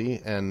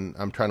mortality, and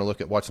I'm trying to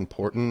look at what's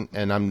important,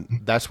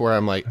 and that's where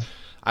I'm like,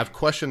 I've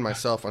questioned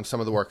myself on some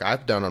of the work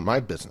I've done on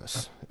my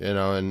business,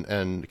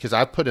 and because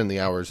I've put in the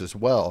hours as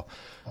well,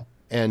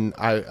 and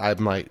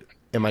I'm like,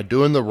 am I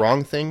doing the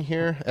wrong thing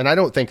here? And I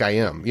don't think I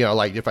am.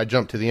 Like if I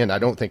jump to the end, I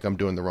don't think I'm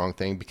doing the wrong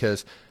thing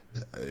because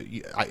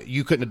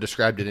you couldn't have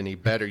described it any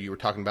better. You were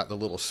talking about the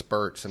little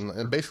spurts,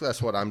 and basically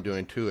that's what I'm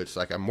doing too. It's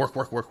like I'm work,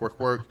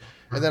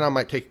 and then I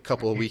might take a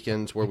couple of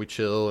weekends where we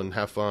chill and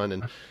have fun,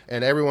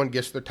 and everyone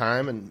gets their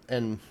time,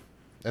 and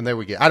there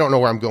we get. I don't know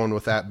where I'm going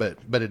with that,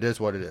 but it is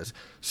what it is.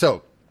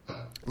 So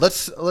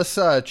let's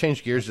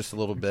change gears just a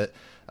little bit,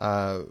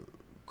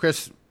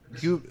 Chris.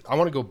 I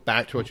want to go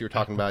back to what you were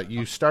talking about.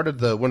 You started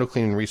the window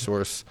cleaning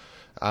resource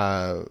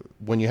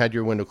when you had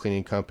your window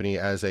cleaning company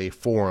as a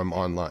forum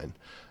online.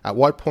 At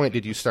what point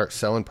did you start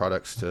selling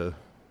products to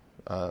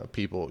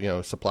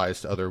people,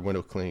 supplies to other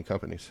window cleaning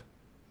companies?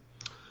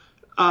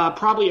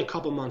 Probably a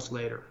couple months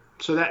later.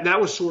 So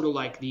that was sort of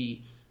like the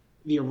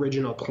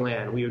original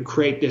plan. We would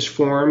create this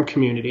forum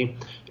community,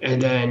 and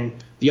then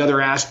the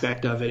other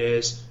aspect of it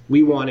is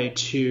we wanted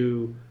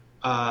to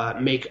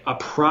make a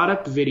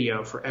product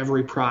video for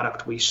every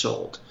product we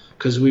sold,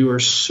 because we were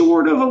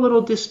sort of a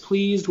little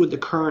displeased with the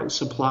current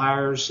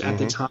suppliers at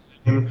the time.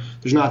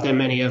 There's not that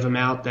many of them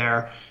out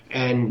there.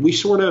 And we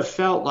sort of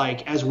felt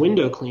like as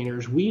window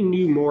cleaners, we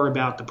knew more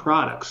about the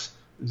products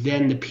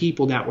than the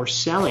people that were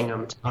selling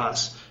them to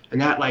us.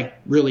 And that like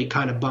really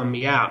kind of bummed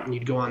me out. And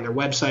you'd go on their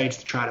websites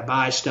to try to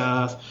buy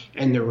stuff,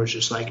 and there was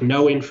just like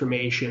no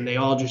information. They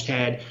all just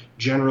had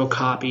general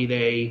copy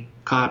they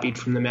copied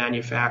from the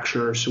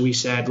manufacturer. So we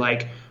said,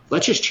 like,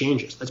 let's just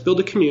change this. Let's build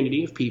a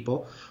community of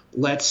people.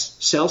 Let's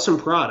sell some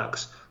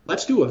products.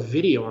 Let's do a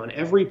video on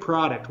every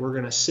product we're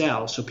going to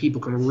sell so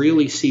people can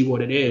really see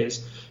what it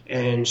is,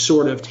 and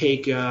sort of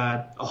take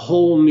a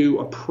whole new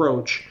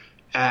approach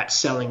at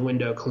selling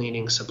window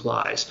cleaning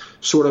supplies,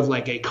 sort of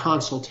like a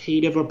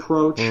consultative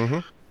approach,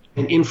 an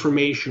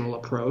informational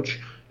approach.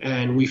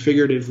 And we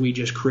figured if we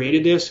just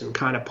created this and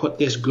kind of put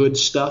this good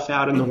stuff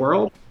out in the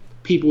world,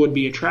 people would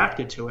be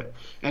attracted to it.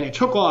 And it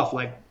took off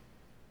like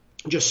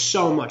just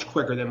so much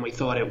quicker than we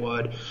thought it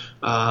would.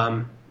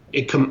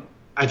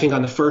 I think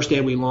on the first day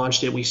we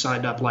launched it, we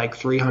signed up like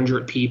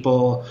 300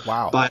 people.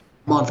 Wow. By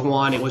month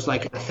one, it was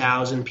like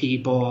 1,000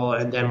 people,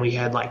 and then we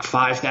had like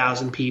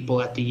 5,000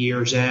 people at the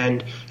year's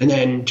end, and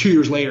then 2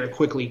 years later, it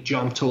quickly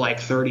jumped to like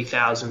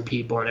 30,000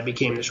 people, and it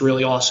became this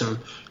really awesome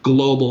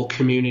global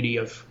community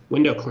of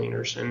window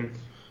cleaners, and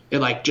it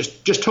like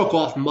just took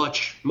off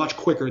much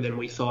quicker than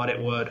we thought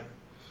it would.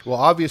 Well,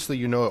 obviously,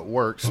 you know it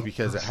works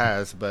because it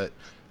has, but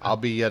I'll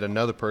be yet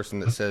another person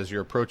that says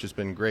your approach has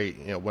been great.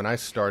 You know, when I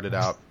started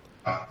out,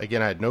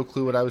 again, I had no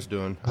clue what I was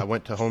doing. I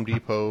went to Home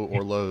Depot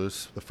or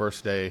Lowe's the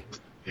first day,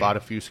 bought a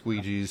few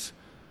squeegees,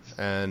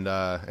 and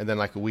then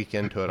like a week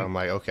into it, I'm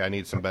like, okay, I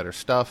need some better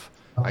stuff.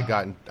 I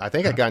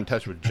think I got in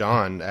touch with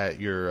John at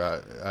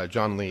your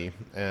John Lee,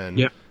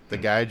 and the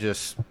guy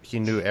he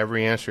knew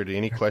every answer to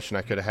any question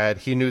I could have had.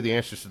 He knew the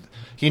answers.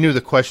 He knew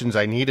the questions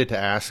I needed to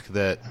ask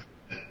that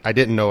I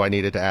didn't know I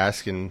needed to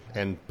ask, and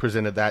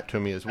presented that to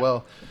me as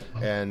well.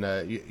 And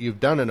you've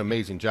done an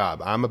amazing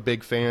job. I'm a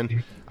big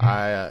fan.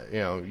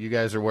 You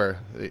guys are where,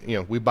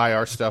 we buy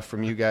our stuff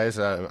from you guys.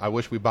 I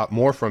wish we bought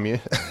more from you.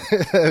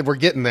 We're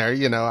getting there.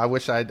 I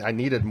wish I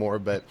needed more,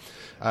 but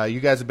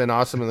you guys have been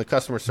awesome, and the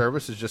customer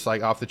service is just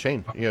like off the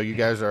chain. You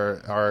guys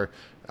are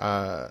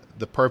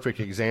the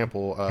perfect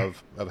example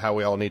of how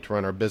we all need to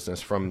run our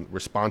business, from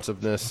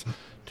responsiveness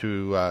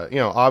to,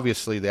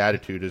 obviously the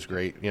attitude is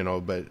great,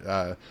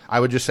 but I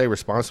would just say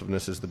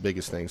responsiveness is the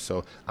biggest thing.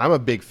 So I'm a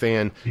big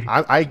fan.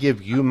 I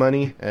give you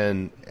money,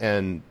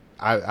 and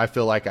I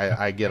feel like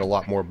I get a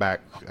lot more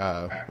back,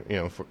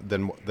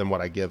 than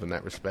what I give in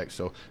that respect.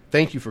 So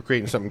thank you for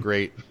creating something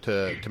great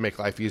to make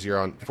life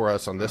easier for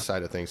us on this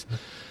side of things.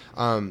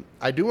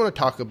 I do want to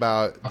talk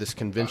about this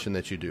convention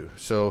that you do.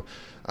 So,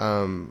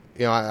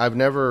 I've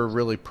never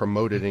really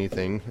promoted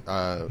anything,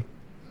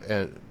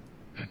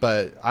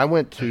 but I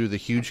went to the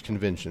Huge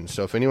Convention.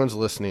 So if anyone's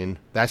listening,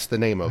 that's the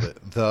name of it,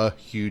 the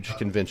Huge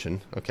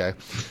Convention. Okay.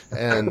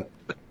 And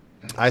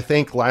I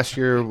think last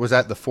year, was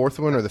that the fourth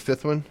one or the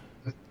fifth one?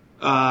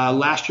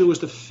 Last year was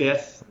the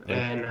fifth,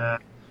 and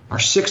our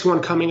sixth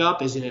one coming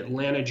up is in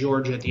Atlanta,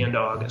 Georgia at the end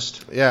of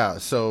August. Yeah,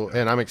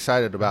 and I'm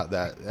excited about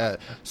that.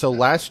 So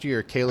last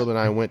year, Caleb and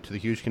I went to the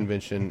Huge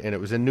Convention, and it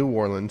was in New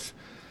Orleans.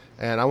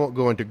 And I won't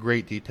go into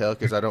great detail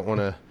because I don't want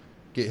to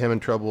get him in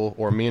trouble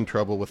or me in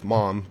trouble with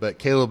Mom, but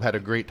Caleb had a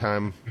great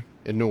time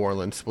in New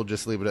Orleans. We'll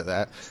just leave it at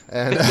that.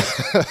 And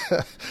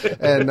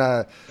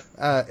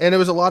and it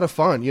was a lot of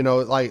fun.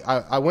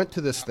 I went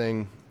to this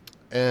thing,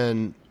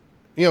 and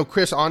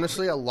Chris,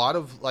 honestly, a lot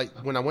of,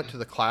 when I went to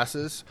the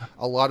classes,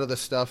 a lot of the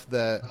stuff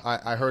that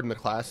I heard in the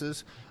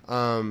classes,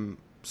 some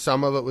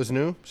of it was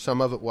new,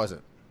 some of it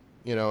wasn't,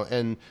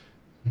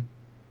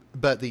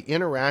 but the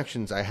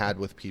interactions I had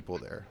with people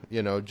there,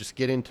 just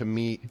getting to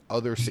meet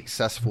other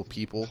successful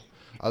people,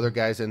 other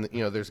guys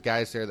there's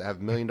guys there that have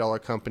 $1 million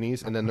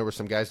companies, and then there were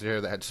some guys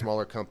there that had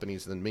smaller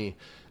companies than me,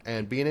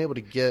 and being able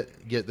to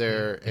get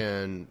there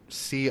and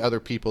see other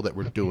people that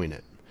were doing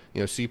it,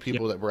 see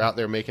people that were out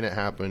there making it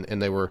happen,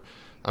 and they were,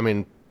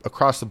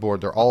 across the board,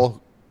 they're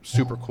all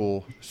super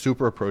cool,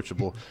 super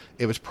approachable.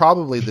 It was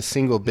probably the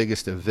single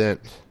biggest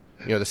event,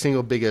 the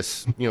single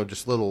biggest,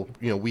 just little,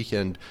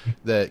 weekend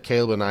that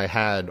Caleb and I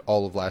had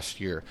all of last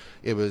year.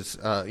 It was,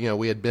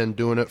 we had been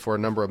doing it for a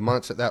number of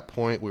months at that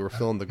point. We were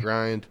feeling the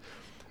grind.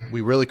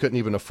 We really couldn't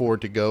even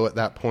afford to go at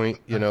that point.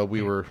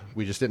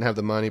 We just didn't have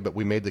the money, but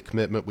we made the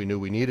commitment. We knew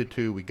we needed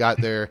to. We got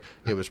there.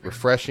 It was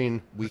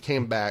refreshing. We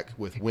came back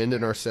with wind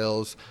in our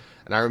sails.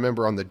 And I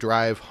remember on the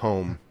drive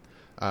home,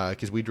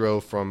 because we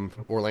drove from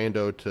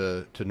Orlando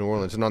to New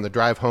Orleans, and on the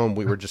drive home,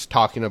 we were just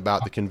talking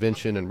about the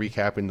convention and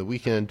recapping the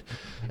weekend.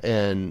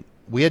 And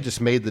we had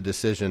just made the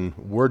decision,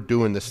 we're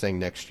doing this thing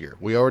next year.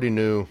 We already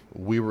knew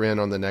we were in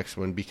on the next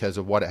one because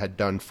of what it had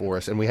done for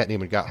us, and we hadn't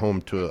even got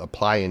home to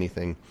apply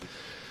anything.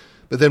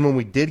 But then when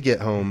we did get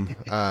home,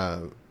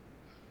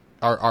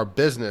 our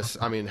business,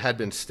 had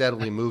been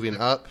steadily moving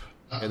up,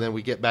 and then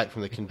we get back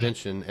from the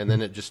convention, and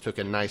then it just took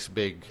a nice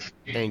big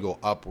angle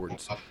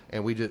upwards,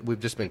 and we've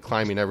just been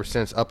climbing ever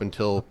since, up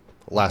until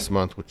last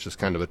month, which is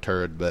kind of a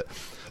turd, but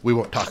we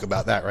won't talk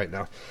about that right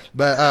now.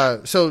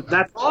 But so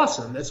that's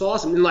awesome. That's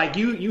awesome. And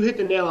you hit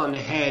the nail on the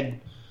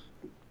head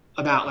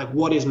about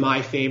what is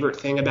my favorite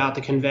thing about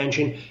the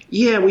convention.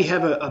 Yeah, we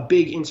have a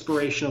big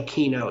inspirational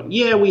keynote.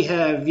 Yeah, we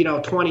have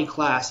 20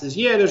 classes.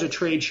 Yeah, there's a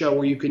trade show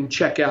where you can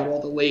check out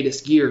all the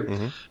latest gear.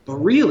 Mm-hmm. But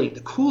really,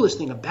 the coolest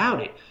thing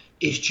about it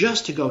is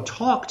just to go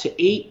talk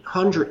to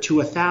 800 to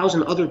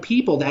 1,000 other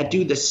people that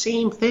do the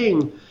same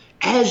thing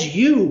as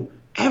you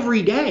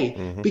every day.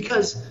 Mm-hmm.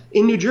 Because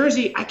in New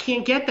Jersey, I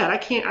can't get that. I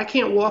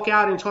can't walk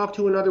out and talk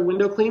to another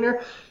window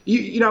cleaner.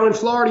 In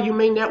Florida, you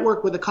may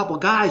network with a couple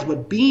guys,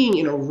 but being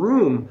in a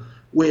room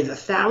with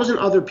 1,000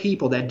 other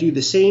people that do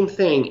the same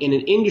thing in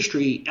an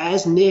industry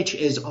as niche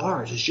as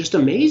ours is just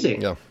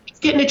amazing. Yeah.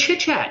 Getting a chit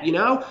chat,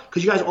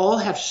 because you guys all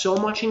have so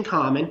much in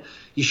common.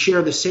 You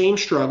share the same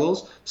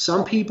struggles.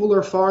 Some people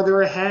are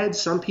farther ahead.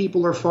 Some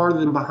people are farther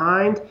than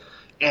behind.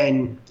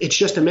 And it's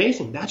just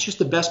amazing. That's just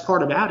the best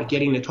part about it,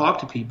 getting to talk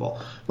to people.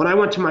 When I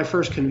went to my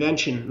first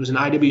convention, it was an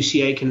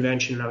IWCA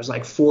convention, and I was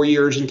like 4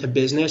 years into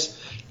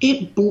business.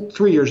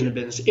 3 years into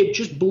business. It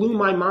just blew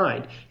my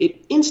mind.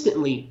 It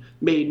instantly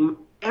made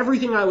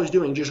everything I was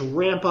doing just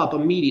ramp up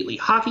immediately,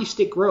 hockey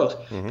stick growth,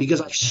 because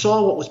I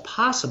saw what was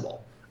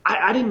possible.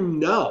 I didn't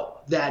know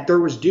that there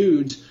was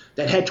dudes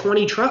that had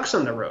 20 trucks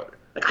on the road.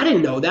 Like, I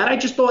didn't know that. I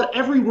just thought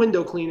every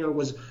window cleaner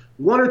was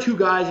one or two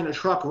guys in a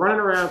truck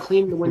running around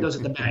cleaning the windows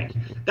at the bank.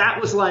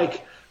 That was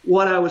like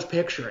what I was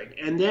picturing.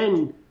 And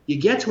then you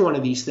get to one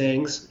of these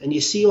things and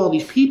you see all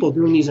these people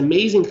doing these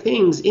amazing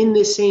things in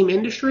this same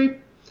industry.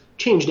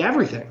 Changed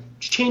everything.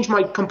 Changed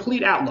my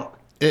complete outlook.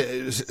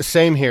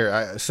 Same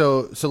here.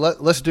 So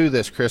let's do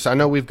this, Chris. I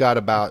know we've got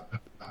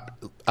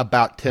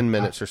about 10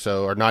 minutes or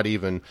so, or not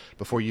even,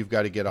 before you've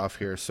got to get off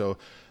here. So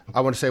I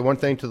want to say one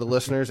thing to the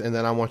listeners, and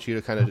then I want you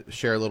to kind of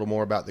share a little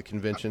more about the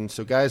convention.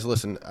 So guys,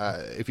 listen,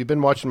 if you've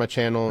been watching my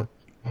channel,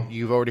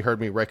 you've already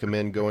heard me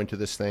recommend going to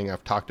this thing.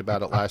 I've talked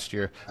about it last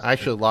year. I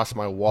actually lost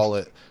my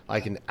wallet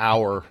like an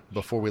hour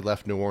before we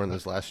left New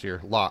Orleans last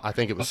year. I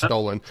think it was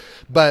stolen.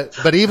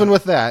 But even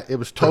with that, it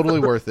was totally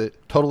worth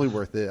it. Totally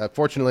worth it.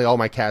 Fortunately, all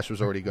my cash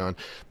was already gone.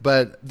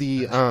 But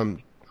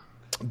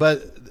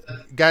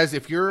guys,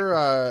 if you're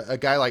a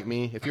guy like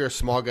me, if you're a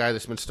small guy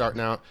that's been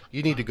starting out,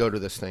 you need to go to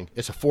this thing.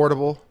 It's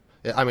affordable.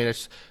 I mean,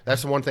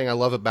 that's the one thing I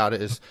love about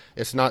it, is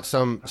it's not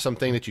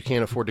something that you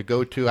can't afford to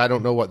go to. I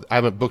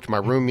haven't booked my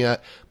room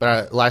yet,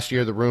 but last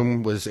year the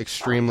room was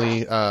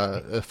extremely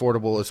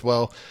affordable as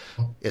well.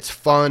 It's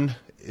fun.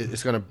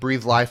 It's going to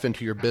breathe life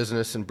into your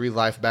business and breathe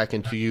life back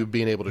into you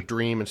being able to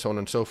dream and so on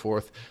and so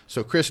forth.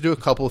 So Chris, do a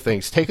couple of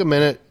things. Take a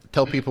minute.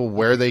 Tell people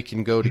where they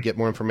can go to get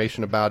more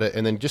information about it,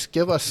 and then just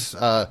give us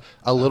a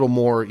little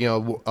more,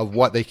 of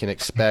what they can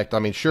expect. I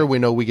mean, sure, we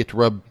know we get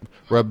to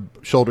rub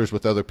shoulders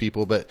with other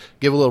people, but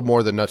give a little more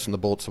of the nuts and the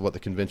bolts of what the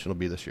convention will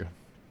be this year.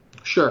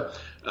 Sure.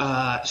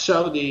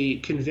 So the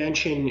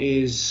convention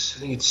I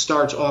think it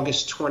starts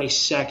August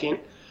 22nd,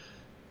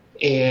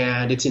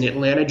 and it's in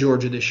Atlanta,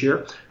 Georgia this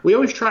year. We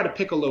always try to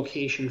pick a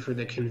location for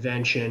the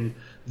convention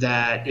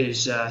that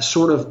is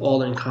sort of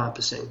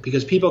all-encompassing,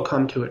 because people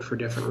come to it for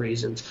different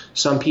reasons.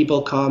 Some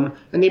people come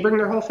and they bring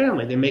their whole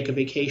family. They make a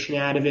vacation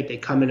out of it. They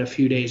come in a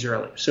few days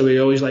early. So we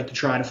always like to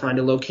try to find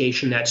a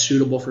location that's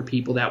suitable for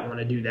people that want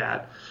to do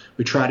that.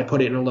 We try to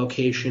put it in a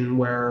location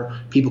where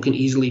people can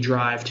easily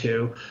drive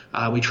to.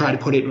 We try to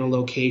put it in a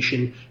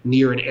location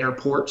near an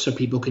airport so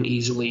people can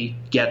easily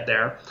get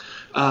there.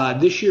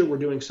 This year we're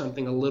doing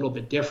something a little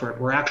bit different.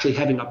 We're actually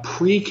having a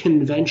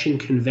pre-convention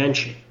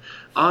convention.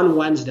 On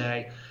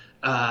Wednesday,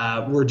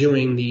 we're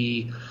doing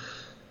the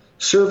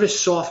Service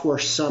Software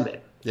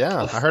Summit.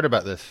 Yeah, I heard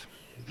about this.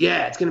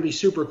 Yeah, it's going to be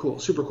super cool,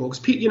 super cool. Because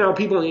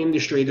people in the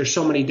industry, there's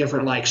so many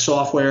different like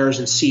softwares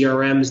and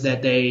CRMs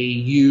that they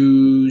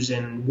use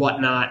and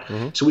whatnot.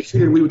 Mm-hmm. So we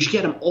figured we would just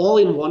get them all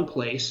in one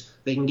place.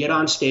 They can get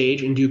on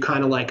stage and do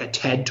kind of like a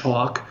TED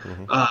talk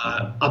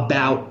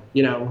about,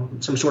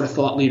 some sort of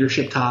thought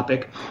leadership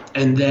topic.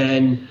 And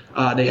then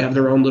they have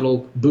their own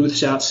little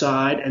booths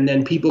outside. And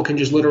then people can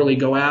just literally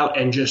go out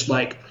and just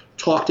like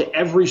talk to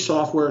every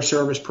software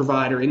service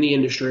provider in the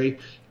industry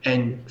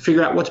and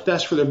figure out what's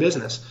best for their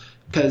business.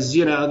 Because,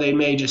 they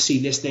may just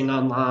see this thing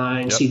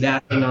online, see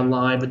that thing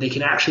online, but they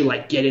can actually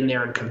like get in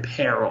there and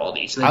compare all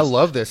these things. I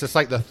love this. It's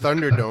like the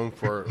Thunderdome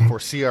for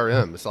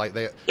CRM. It's like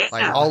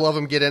like all of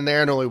them get in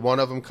there and only one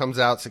of them comes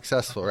out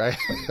successful, right?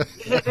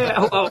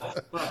 Well,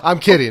 I'm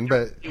kidding,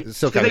 but it's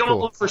still kind of cool. They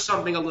all look for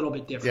something a little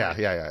bit different.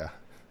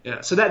 Yeah.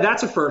 So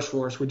that's a first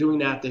for us. We're doing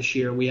that this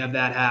year. We have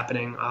that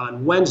happening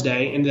on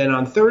Wednesday, and then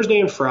on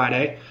Thursday and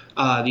Friday,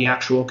 the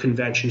actual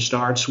convention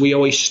starts. We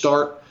always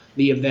start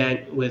the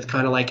event with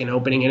kind of like an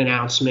opening and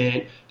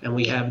announcement, and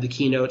we have the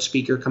keynote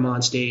speaker come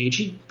on stage.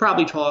 He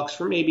probably talks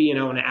for maybe, an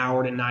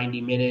hour to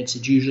 90 minutes.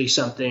 It's usually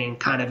something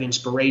kind of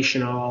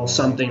inspirational,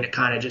 something to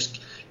kind of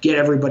just get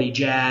everybody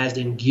jazzed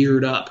and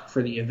geared up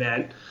for the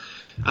event.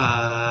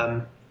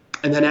 And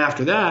then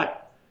after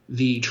that,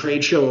 the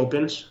trade show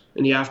opens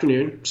in the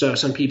afternoon. So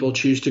some people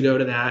choose to go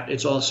to that.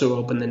 It's also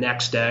open the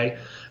next day.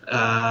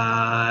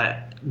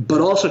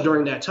 But also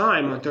during that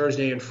time, on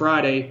Thursday and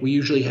Friday, we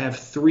usually have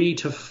 3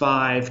 to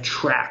 5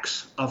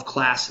 tracks of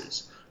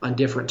classes on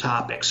different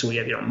topics. So we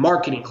have,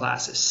 marketing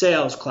classes,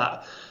 sales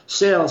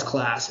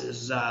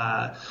classes.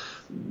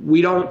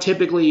 We don't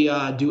typically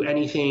do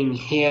anything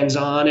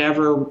hands-on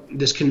ever.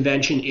 This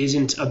convention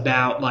isn't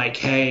about like,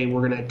 hey,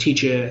 we're going to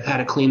teach you how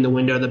to clean the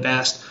window the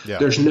best. Yeah.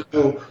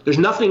 There's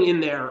nothing in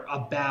there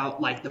about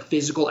like the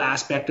physical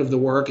aspect of the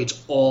work.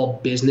 It's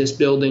all business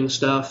building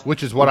stuff.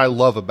 Which is what I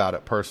love about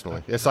it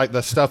personally. It's like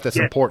the stuff that's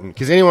important,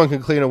 because anyone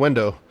can clean a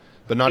window,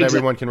 but not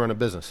everyone can run a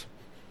business.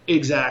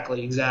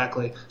 Exactly.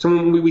 So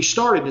when we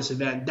started this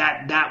event,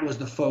 that was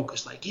the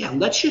focus. Like,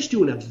 let's just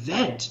do an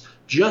event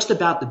just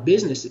about the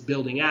business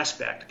building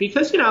aspect,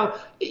 because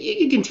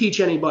you can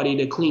teach anybody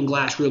to clean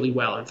glass really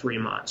well in 3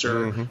 months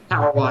or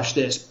power wash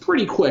this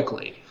pretty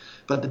quickly.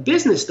 But the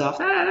business stuff,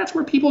 that's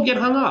where people get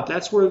hung up.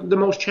 That's where the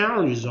most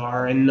challenges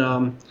are.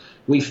 And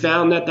we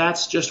found that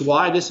that's just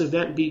why this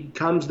event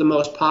becomes the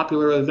most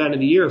popular event of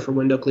the year for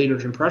window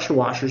cleaners and pressure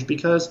washers,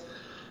 because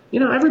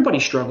everybody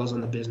struggles on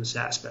the business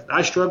aspect.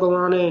 I struggle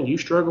on it. You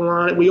struggle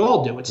on it. We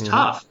all do. It's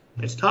tough.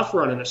 It's tough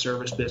running a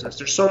service business.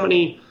 There's so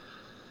many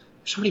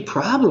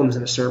problems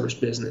in a service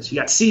business. You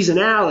got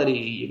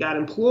seasonality. You got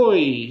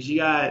employees. You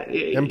got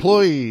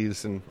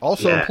employees and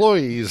also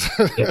employees.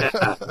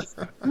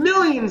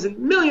 Millions and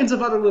millions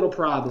of other little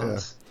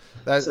problems.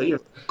 Yeah. So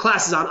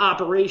classes on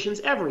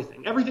operations,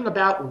 everything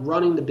about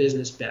running the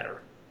business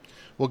better.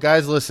 Well,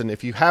 guys, listen.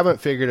 If you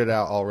haven't figured it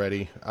out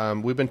already,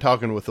 we've been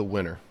talking with the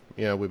winner.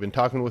 We've been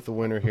talking with the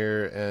winner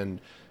here, and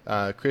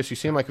Chris, you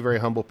seem like a very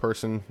humble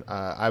person.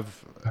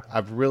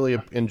 I've really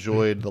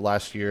enjoyed the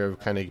last year of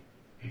kind of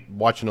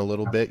watching a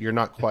little bit. You're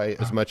not quite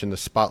as much in the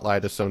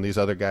spotlight as some of these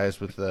other guys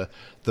with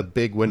the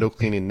big window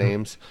cleaning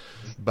names,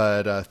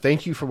 but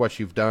thank you for what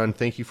you've done.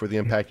 Thank you for the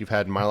impact you've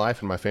had in my life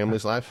and my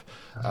family's life.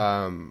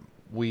 I'm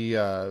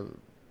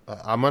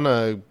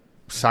gonna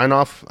sign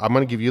off. I'm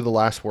gonna give you the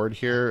last word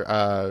here.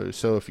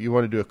 So if you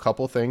want to do a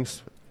couple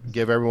things,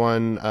 give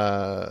everyone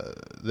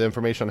the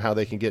information on how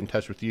they can get in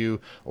touch with you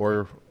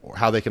or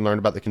how they can learn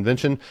about the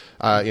convention.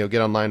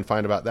 Get online and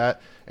find about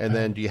that. And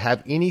then do you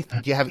have any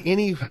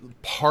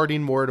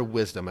parting word of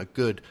wisdom, a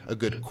good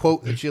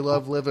quote that you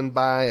love living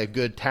by, a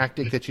good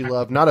tactic that you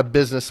love, not a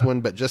business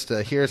one, but just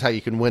here's how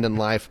you can win in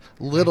life,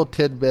 little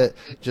tidbit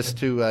just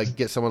to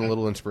get someone a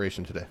little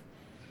inspiration today.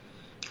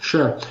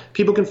 Sure.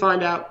 People can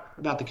find out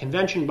about the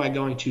convention by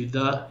going to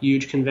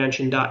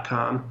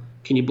thehugeconvention.com.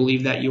 Can you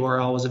believe that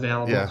URL was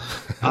available? Yeah.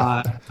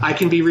 I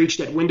can be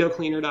reached at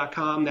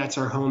windowcleaner.com. That's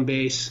our home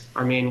base,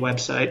 our main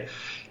website.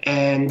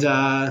 And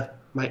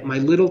my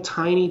little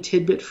tiny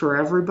tidbit for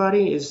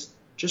everybody is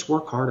just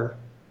work harder.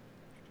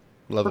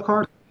 Work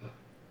harder.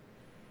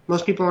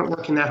 Most people aren't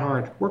working that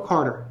hard. Work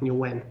harder and you'll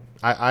win.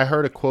 I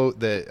heard a quote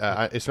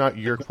that it's not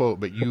your quote,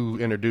 but you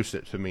introduced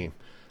it to me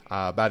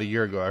about a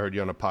year ago. I heard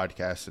you on a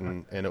podcast,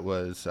 and it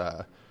was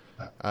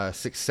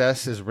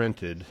success is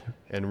rented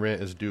and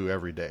rent is due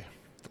every day.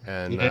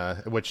 And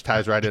which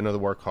ties right into the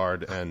work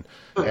hard.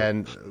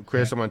 And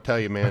Chris, I'm going to tell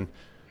you, man,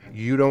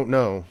 you don't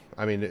know.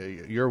 I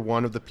mean, you're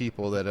one of the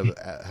people that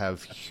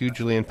have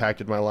hugely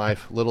impacted my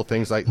life. Little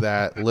things like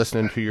that,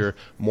 listening to your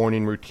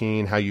morning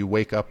routine, how you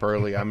wake up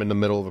early. I'm in the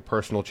middle of a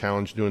personal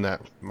challenge doing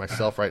that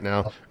myself right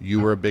now.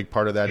 You were a big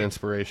part of that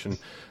inspiration.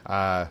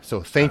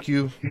 So thank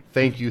you.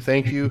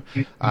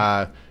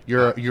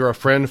 You're a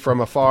friend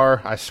from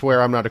afar. I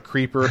swear I'm not a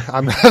creeper.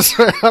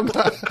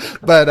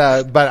 But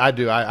I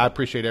do. I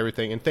appreciate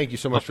everything, and thank you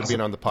so much for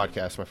being on the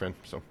podcast, my friend.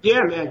 So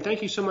yeah, man.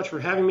 Thank you so much for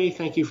having me.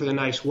 Thank you for the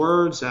nice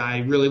words. I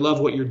really love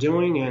what you're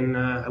doing, and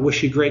I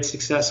wish you great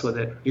success with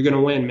it. You're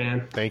gonna win,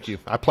 man. Thank you.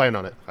 I plan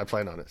on it.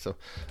 So,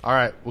 all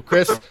right. Well,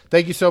 Chris,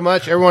 thank you so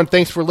much. Everyone,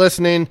 thanks for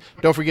listening.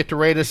 Don't forget to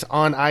rate us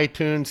on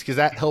iTunes because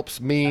that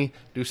helps me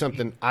do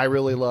something I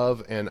really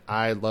love, and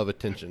I love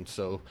attention.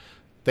 So,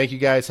 thank you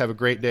guys. Have a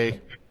great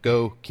day.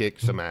 Go kick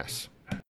some ass.